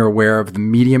before, and you're aware of the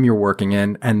medium you're working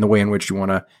in and the way in which you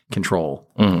want to control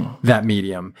that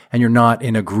medium. And you're not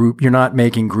in a group, you're not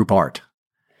making group art.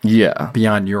 Yeah.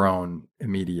 Beyond your own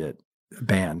immediate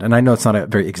band. And I know it's not a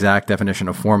very exact definition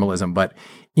of formalism, but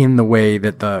in the way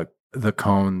that the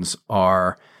Coens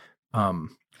are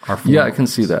yeah, I can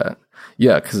see that.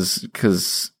 Yeah,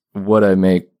 because what I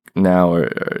make now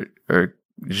are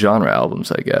genre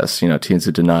albums, I guess. Teens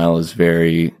of Denial is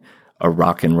very a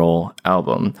rock and roll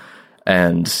album,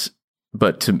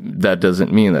 but that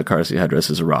doesn't mean that Car Seat Headrest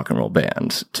is a rock and roll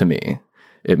band to me.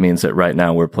 It means that right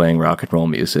now we're playing rock and roll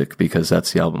music because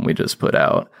that's the album we just put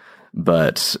out.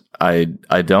 But I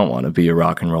don't want to be a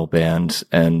rock and roll band.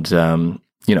 And,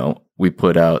 we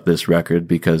put out this record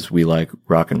because we like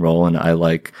rock and roll, and I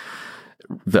like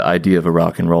the idea of a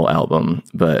rock and roll album.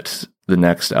 But the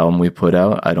next album we put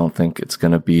out, I don't think it's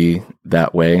going to be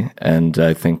that way. And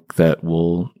I think that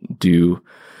we'll do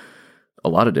a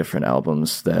lot of different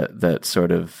albums that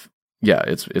sort of, yeah,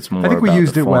 it's more. I think we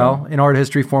used it well in art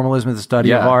history. Formalism is the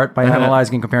study of art by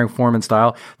analyzing and comparing form and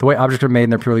style, the way objects are made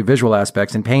in their purely visual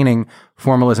aspects. In painting,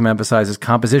 formalism emphasizes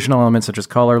compositional elements such as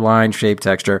color, line, shape,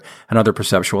 texture, and other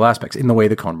perceptual aspects in the way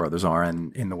the Coen brothers are,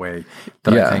 and in the way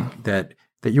that I think that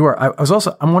you are.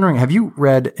 I'm wondering, have you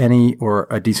read any or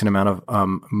a decent amount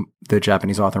of the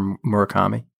Japanese author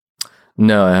Murakami?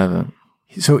 No, I haven't.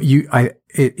 So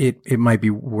it might be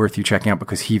worth you checking out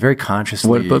because he very consciously.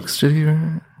 What books did he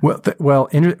write? Well,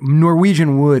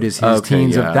 Norwegian Wood is his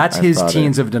Teens of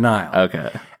Denial.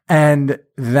 Okay. And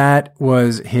that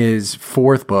was his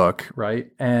fourth book,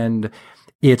 right? And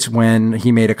it's when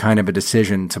he made a kind of a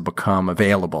decision to become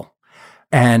available.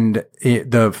 And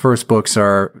the first books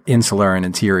are insular and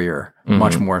interior,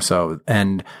 much more so.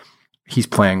 And he's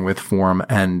playing with form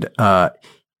and they're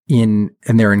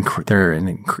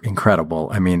incredible.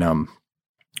 I mean,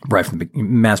 right from the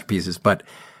masterpieces. But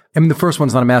I mean, the first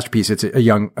one's not a masterpiece. It's a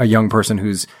young person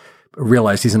who's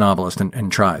realized he's a novelist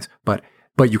and tries. But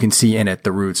you can see in it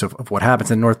the roots of what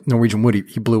happens. In Norwegian Wood,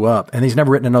 he blew up, and he's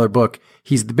never written another book.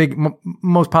 He's the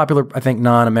most popular, I think,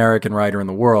 non-American writer in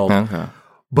the world. Okay.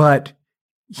 But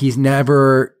he's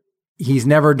never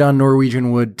done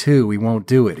Norwegian Wood 2. He won't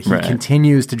do it. He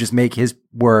continues to just make his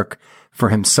work for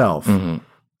himself. Mm-hmm.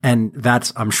 And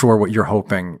that's, I'm sure, what you're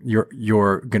hoping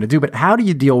you're going to do. But how do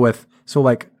you deal with,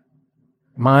 tonight,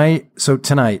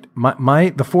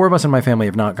 the four of us in my family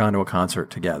have not gone to a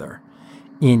concert together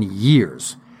in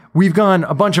years. We've gone,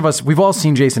 a bunch of us, we've all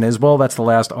seen Jason Isbell. That's the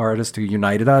last artist who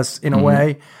united us in a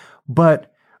way.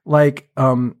 But I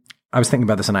was thinking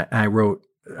about this, and I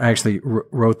actually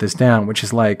wrote this down, which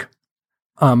is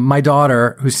my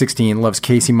daughter, who's 16, loves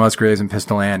Casey Musgraves and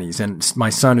Pistol Annies. And my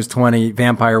son, who's 20,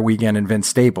 Vampire Weekend and Vince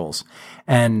Staples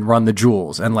and Run the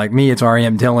Jewels. And like me, it's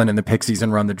R.E.M. Dillon and the Pixies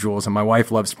and Run the Jewels. And my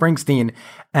wife loves Springsteen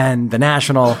and The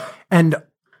National. And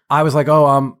I was like,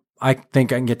 I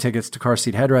think I can get tickets to Car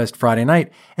Seat Headrest Friday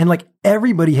night. And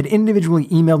everybody had individually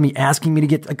emailed me asking me to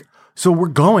get so we're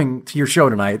going to your show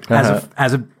tonight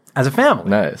as a family.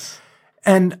 Nice.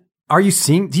 And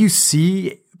do you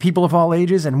see people of all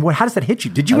ages, and how does that hit you?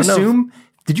 Did you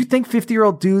think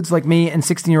 50-year-old dudes like me and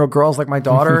 16-year-old girls like my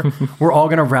daughter were all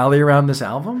going to rally around this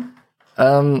album?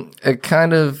 It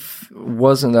kind of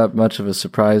wasn't that much of a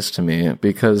surprise to me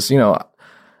because,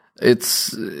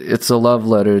 it's a love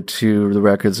letter to the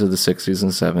records of the 60s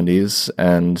and 70s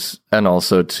and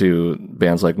also to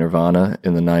bands like Nirvana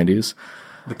in the 90s.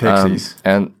 The Pixies.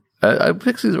 And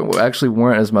Pixies actually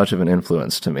weren't as much of an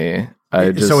influence to me.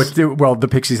 The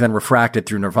Pixies then refracted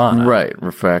through Nirvana. Right,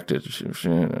 refracted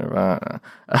Nirvana.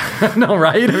 No,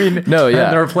 right? I mean, no,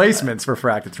 yeah. The replacements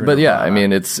refracted through Nirvana. But yeah, I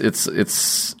mean, it's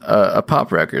a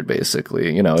pop record,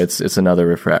 basically. It's another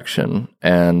refraction.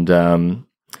 And I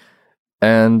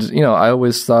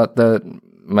always thought that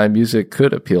my music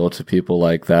could appeal to people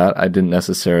like that. I didn't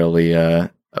necessarily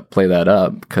play that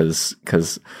up because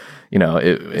it's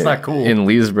not cool. In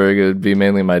Leesburg, it would be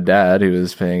mainly my dad who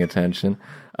was paying attention.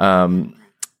 It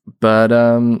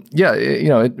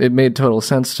made total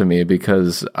sense to me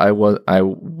because I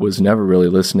was never really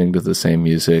listening to the same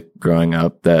music growing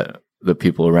up that the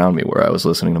people around me were. I was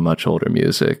listening to much older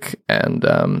music and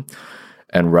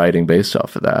writing based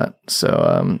off of that.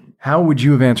 So, how would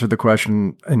you have answered the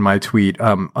question in my tweet,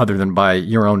 other than by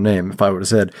your own name? If I would have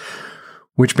said,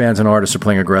 which bands and artists are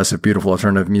playing aggressive, beautiful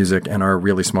alternative music and are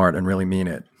really smart and really mean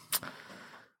it?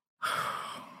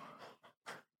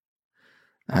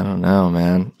 I don't know,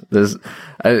 man.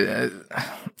 I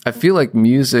feel like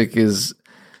music is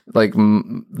like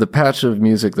the patch of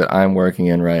music that I'm working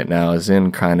in right now is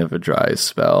in kind of a dry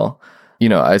spell.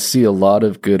 I see a lot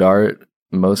of good art,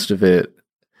 most of it,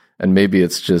 and maybe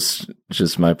it's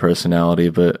just my personality,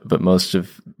 but most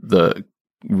of the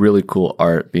really cool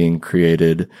art being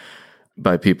created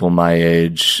by people my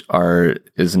age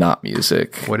is not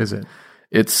music. What is it?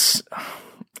 It's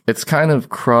kind of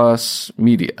cross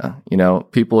media.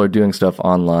 People are doing stuff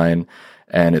online,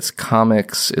 and it's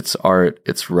comics, it's art,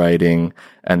 it's writing,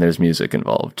 and there's music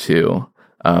involved too.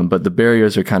 But the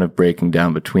barriers are kind of breaking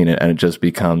down between it, and it just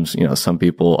becomes, some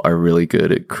people are really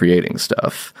good at creating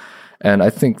stuff. And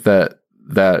I think that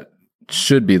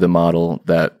should be the model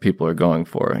that people are going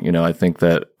for. I think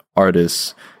that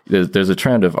artists, there's a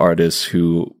trend of artists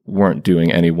who weren't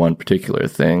doing any one particular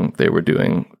thing. They were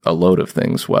doing a load of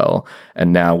things well.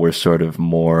 And now we're sort of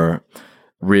more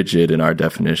rigid in our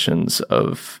definitions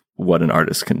of what an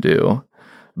artist can do.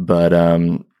 But,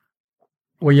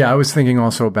 well, yeah, I was thinking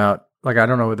also about, like, I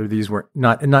don't know whether these were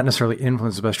not necessarily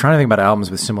influences, but I was trying to think about albums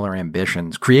with similar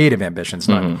ambitions, creative ambitions,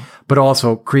 but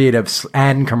also creative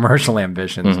and commercial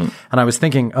ambitions. Mm-hmm. And I was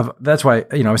thinking of, that's why,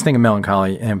 I was thinking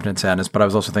Melancholy and Infinite Sadness, but I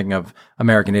was also thinking of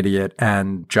American Idiot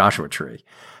and Joshua Tree.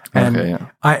 And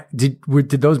did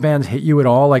those bands hit you at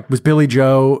all? Like, was Billy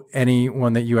Joe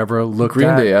anyone that you ever looked at?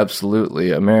 Green Day,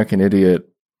 absolutely. American Idiot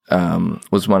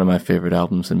was one of my favorite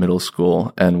albums in middle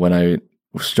school. And when I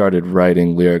started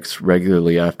writing lyrics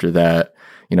regularly after that,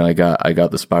 I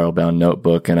got the Spiral Bound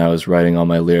notebook and I was writing all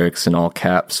my lyrics in all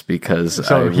caps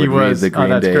because I would read the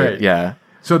Green Day. Great. Yeah.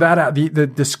 So that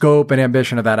the scope and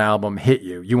ambition of that album hit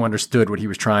you. You understood what he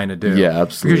was trying to do. Yeah,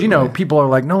 absolutely. Because people are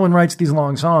like, no one writes these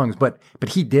long songs, but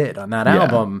he did on that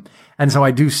album. And so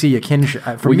I do see a kinship.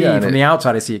 From the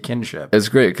outside, I see a kinship. It's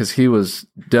great because he was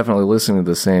definitely listening to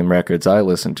the same records I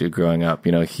listened to growing up.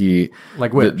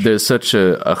 Like which? There's such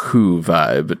a Who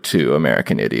vibe to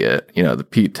American Idiot. The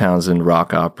Pete Townsend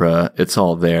rock opera. It's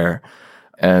all there,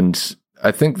 and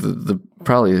I think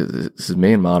probably his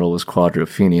main model was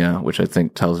Quadrophenia, which I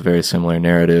think tells a very similar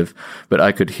narrative. But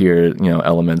I could hear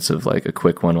elements of like A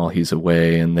Quick One While He's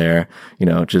Away in there.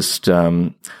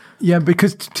 Yeah,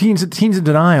 because Teens in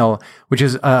Denial, which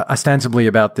is ostensibly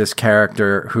about this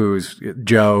character who's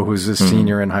Joe, who's a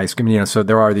senior in high school. So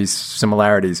there are these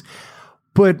similarities.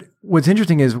 But what's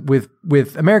interesting is with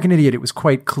American Idiot, it was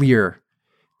quite clear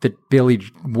that Billy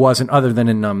wasn't, other than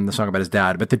in the song about his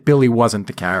dad, but that Billy wasn't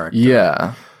the character.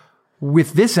 Yeah.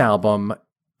 With this album,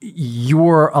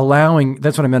 you're allowing,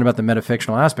 that's what I meant about the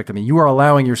metafictional aspect. I mean, you are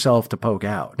allowing yourself to poke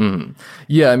out. Mm.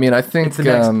 Yeah, I mean, I think,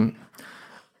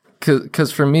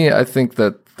 because for me, I think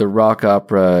that the rock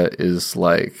opera is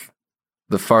like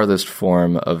the farthest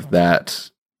form of that,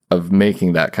 of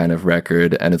making that kind of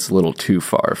record, and it's a little too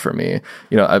far for me.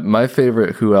 My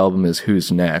favorite Who album is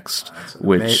Who's Next,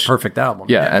 which perfect album.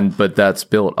 Yeah, but that's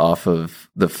built off of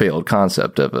the failed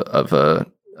concept of a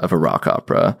rock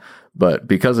opera. But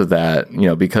because of that,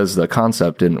 because the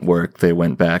concept didn't work, they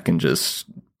went back and just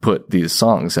put these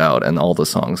songs out, and all the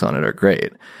songs on it are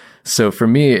great. So for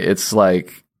me, it's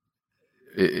like,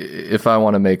 if I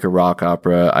want to make a rock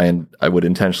opera, I would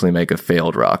intentionally make a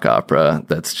failed rock opera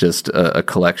that's just a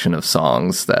collection of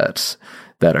songs that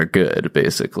are good,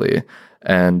 basically.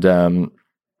 And so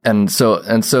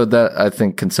that, I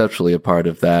think conceptually a part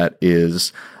of that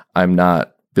is I'm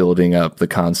not building up the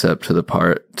concept to the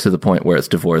point where it's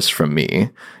divorced from me.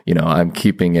 I'm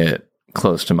keeping it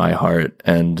close to my heart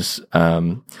and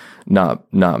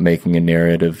not making a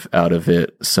narrative out of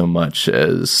it so much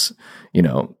as,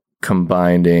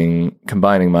 combining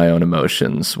my own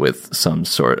emotions with some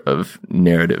sort of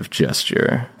narrative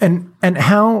gesture. And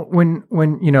how when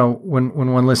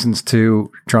one listens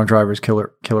to Drunk Drivers,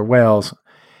 Killer Whales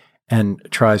and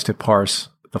tries to parse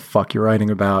the fuck you're writing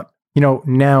about,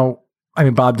 now, I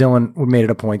mean, Bob Dylan made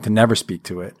it a point to never speak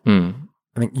to it. I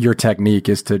think your technique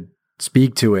is to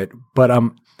speak to it, but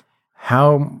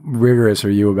how rigorous are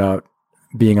you about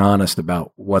being honest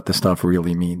about what the stuff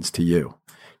really means to you?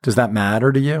 Does that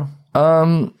matter to you?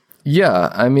 Yeah,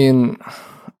 I mean,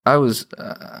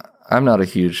 I'm not a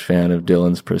huge fan of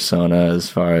Dylan's persona as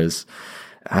far as,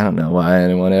 I don't know why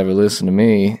anyone ever listened to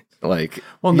me. Like,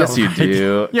 well, yes, you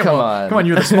do. Yeah, come on.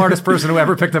 You're the smartest person who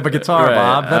ever picked up a guitar, right.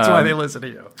 Bob. That's why they listen to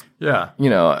you. Yeah. You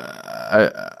know,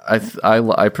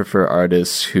 I prefer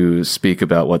artists who speak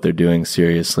about what they're doing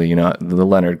seriously. You know, the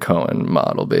Leonard Cohen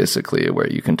model, basically,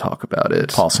 where you can talk about it.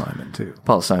 Paul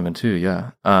Simon too.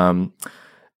 Yeah.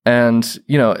 And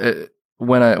you know,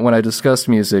 when I discuss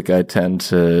music, I tend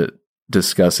to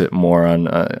discuss it more on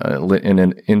in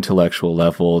an intellectual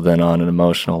level than on an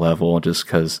emotional level, just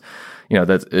because. You know,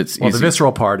 it's well, easy. The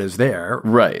visceral part is there.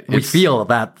 Right. We feel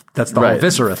that's the whole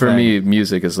viscera For thing. me,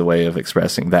 music is the way of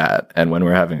expressing that. And when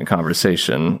we're having a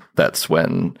conversation, that's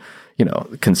when, you know,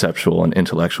 conceptual and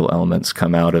intellectual elements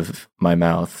come out of my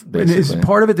mouth, basically. And is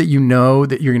part of it that you know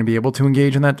that you're going to be able to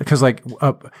engage in that? Because, like,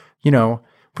 you know,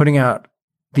 putting out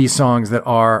these songs that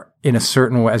are in a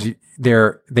certain way,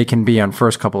 they can be on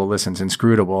first couple of listens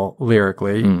inscrutable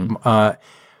lyrically.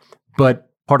 But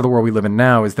part of the world we live in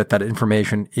now is that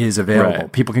information is available.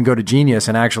 Right. People can go to Genius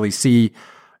and actually see.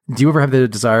 Do you ever have the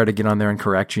desire to get on there and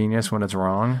correct Genius when it's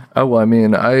wrong? Oh, well, I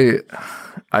mean,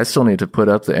 I still need to put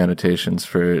up the annotations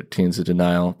for Teens of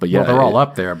Denial, but yeah. Well, they're all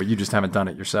up there, but you just haven't done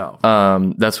it yourself.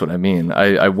 That's what I mean.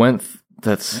 I went,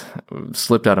 that's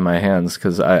slipped out of my hands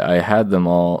because I had them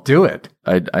all. Do it.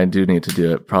 I do need to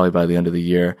do it probably by the end of the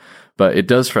year. But it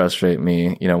does frustrate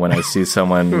me, you know, when I see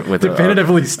someone with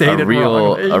definitively stated a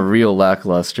real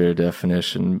lackluster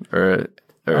definition or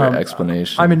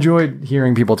explanation. I've enjoyed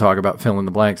hearing people talk about fill in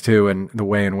the blanks too, and the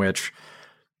way in which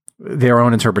their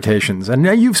own interpretations. And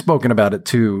now you've spoken about it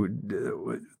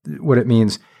too, what it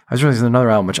means. I was realizing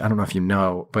another album, which I don't know if you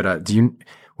know, but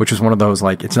which was one of those,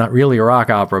 like, it's not really a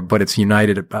rock opera, but it's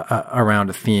united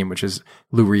around a theme, which is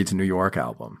Lou Reed's New York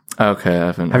album. Okay, I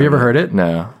haven't. Have you ever heard it?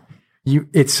 No. You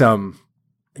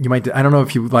might, I don't know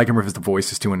if you like him or if the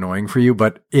voice is too annoying for you,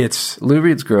 but it's Lou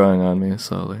Reed's growing on me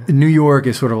slowly. New York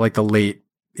is sort of like the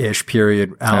late-ish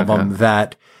period album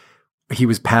that he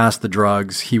was past the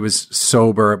drugs, he was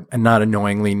sober and not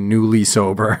annoyingly newly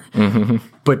sober,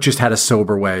 but just had a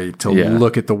sober way to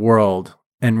look at the world,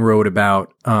 and wrote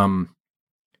about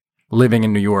living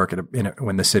in New York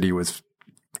when the city was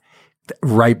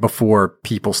right before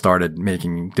people started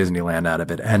making Disneyland out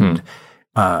of it. And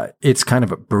it's kind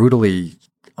of a brutally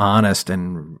honest,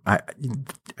 and I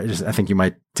think you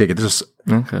might dig it. There's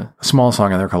a small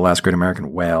song on there called "Last Great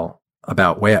American Whale"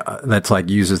 about whale that's like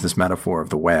uses this metaphor of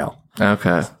the whale.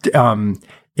 Okay.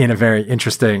 In a very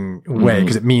interesting way,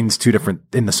 because it means two different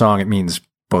in the song. It means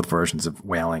both versions of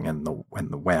whaling and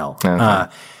the whale. Okay.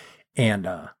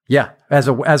 As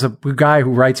a guy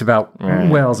who writes about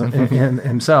whales and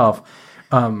himself.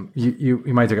 You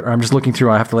might take it. I'm just looking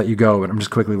through. I have to let you go, but I'm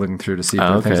just quickly looking through to see if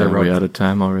there are things I wrote. Are we out of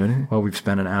time already? Well, we've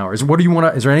spent an hour. What do you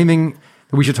want to? Is there anything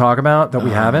that we should talk about that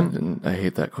we haven't? I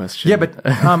hate that question. Yeah,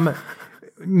 but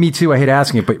me too. I hate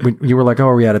asking it, but when you were like, "Oh,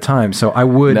 are we out of time?" So I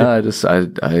would. No,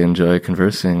 I enjoy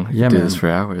conversing. Yeah, do this for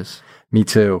hours. Me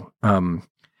too.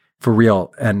 For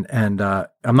real. And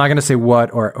I'm not going to say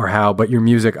what or how, but your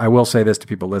music. I will say this to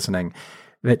people listening.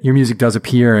 That your music does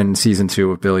appear in season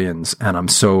 2 of Billions, and I'm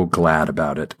so glad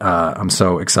about it. I'm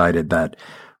so excited that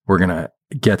we're going to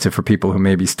get to, for people who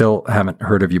maybe still haven't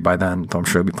heard of you by then, though I'm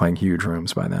sure you'll be playing huge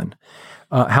rooms by then.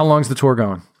 How long's the tour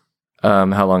going?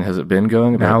 How long has it been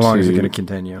going? How long is it going to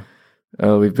continue?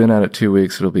 We've been at it 2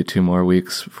 weeks. It'll be 2 more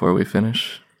weeks before we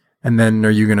finish. And then are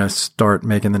you going to start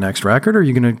making the next record, or are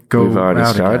you going to go We've already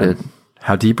out started. Again?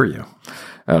 How deep are you?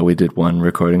 We did 1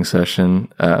 recording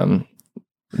session.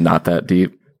 Not that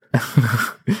deep.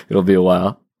 It'll be a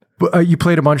while. But you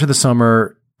played a bunch of the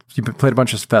summer. You played a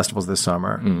bunch of festivals this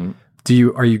summer.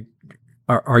 Are you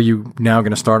now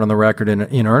going to start on the record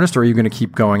in earnest, or are you going to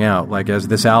keep going out, like, as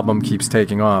this album keeps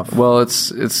taking off? Well,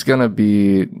 it's going to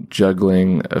be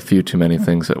juggling a few too many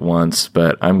things at once,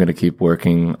 but I'm going to keep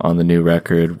working on the new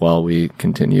record while we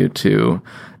continue to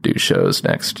do shows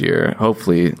next year.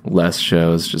 Hopefully less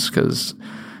shows, just because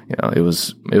it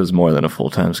was more than a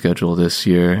full-time schedule this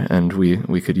year, and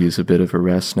we could use a bit of a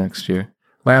rest next year.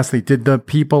 Lastly, did the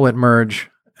people at Merge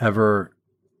ever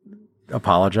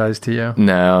apologize to you?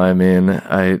 No, I mean,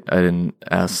 I didn't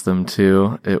ask them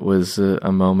to. It was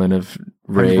a moment of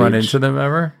rage. Have you run into them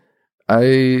ever?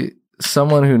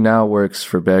 Someone who now works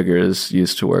for Beggars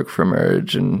used to work for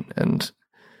Merge, and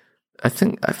I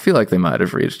feel like they might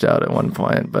have reached out at one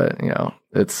point, but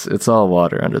it's all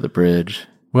water under the bridge.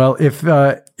 Well,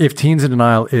 if Teens in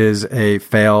Denial is a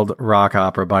failed rock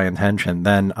opera by intention,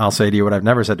 then I'll say to you what I've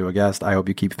never said to a guest. I hope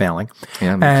you keep failing.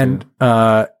 Yeah, me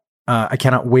too. I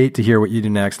cannot wait to hear what you do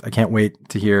next. I can't wait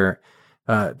to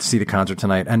see the concert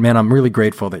tonight. And man, I'm really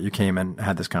grateful that you came and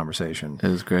had this conversation. It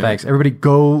was great. Thanks. Everybody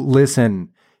go listen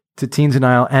to Teens of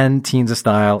Nile and Teens of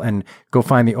Style and go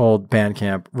find the old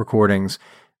Bandcamp recordings.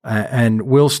 And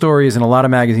Will's story is in a lot of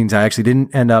magazines. I actually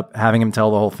didn't end up having him tell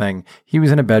the whole thing. He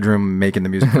was in a bedroom making the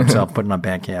music for himself, putting it on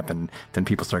Bandcamp, and then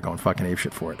people start going fucking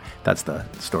apeshit for it. That's the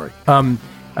story.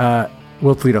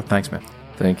 Will Toledo, thanks, man.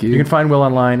 Thank you. You can find Will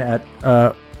online at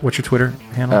what's your Twitter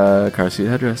handle? Car Seat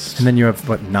Headrest. And then you have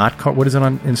what is it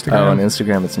on Instagram? Oh, on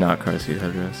Instagram it's not Car Seat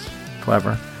Headrest.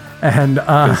 Clever. And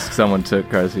someone took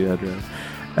Car Seat Headrest.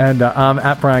 And I'm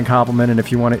at Brian Koppelman, and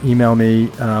if you want to email me,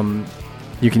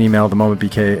 you can email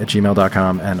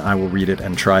themomentbk@gmail.com, and I will read it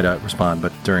and try to respond.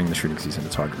 But during the shooting season,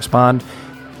 it's hard to respond.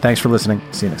 Thanks for listening.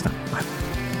 See you next time. Bye.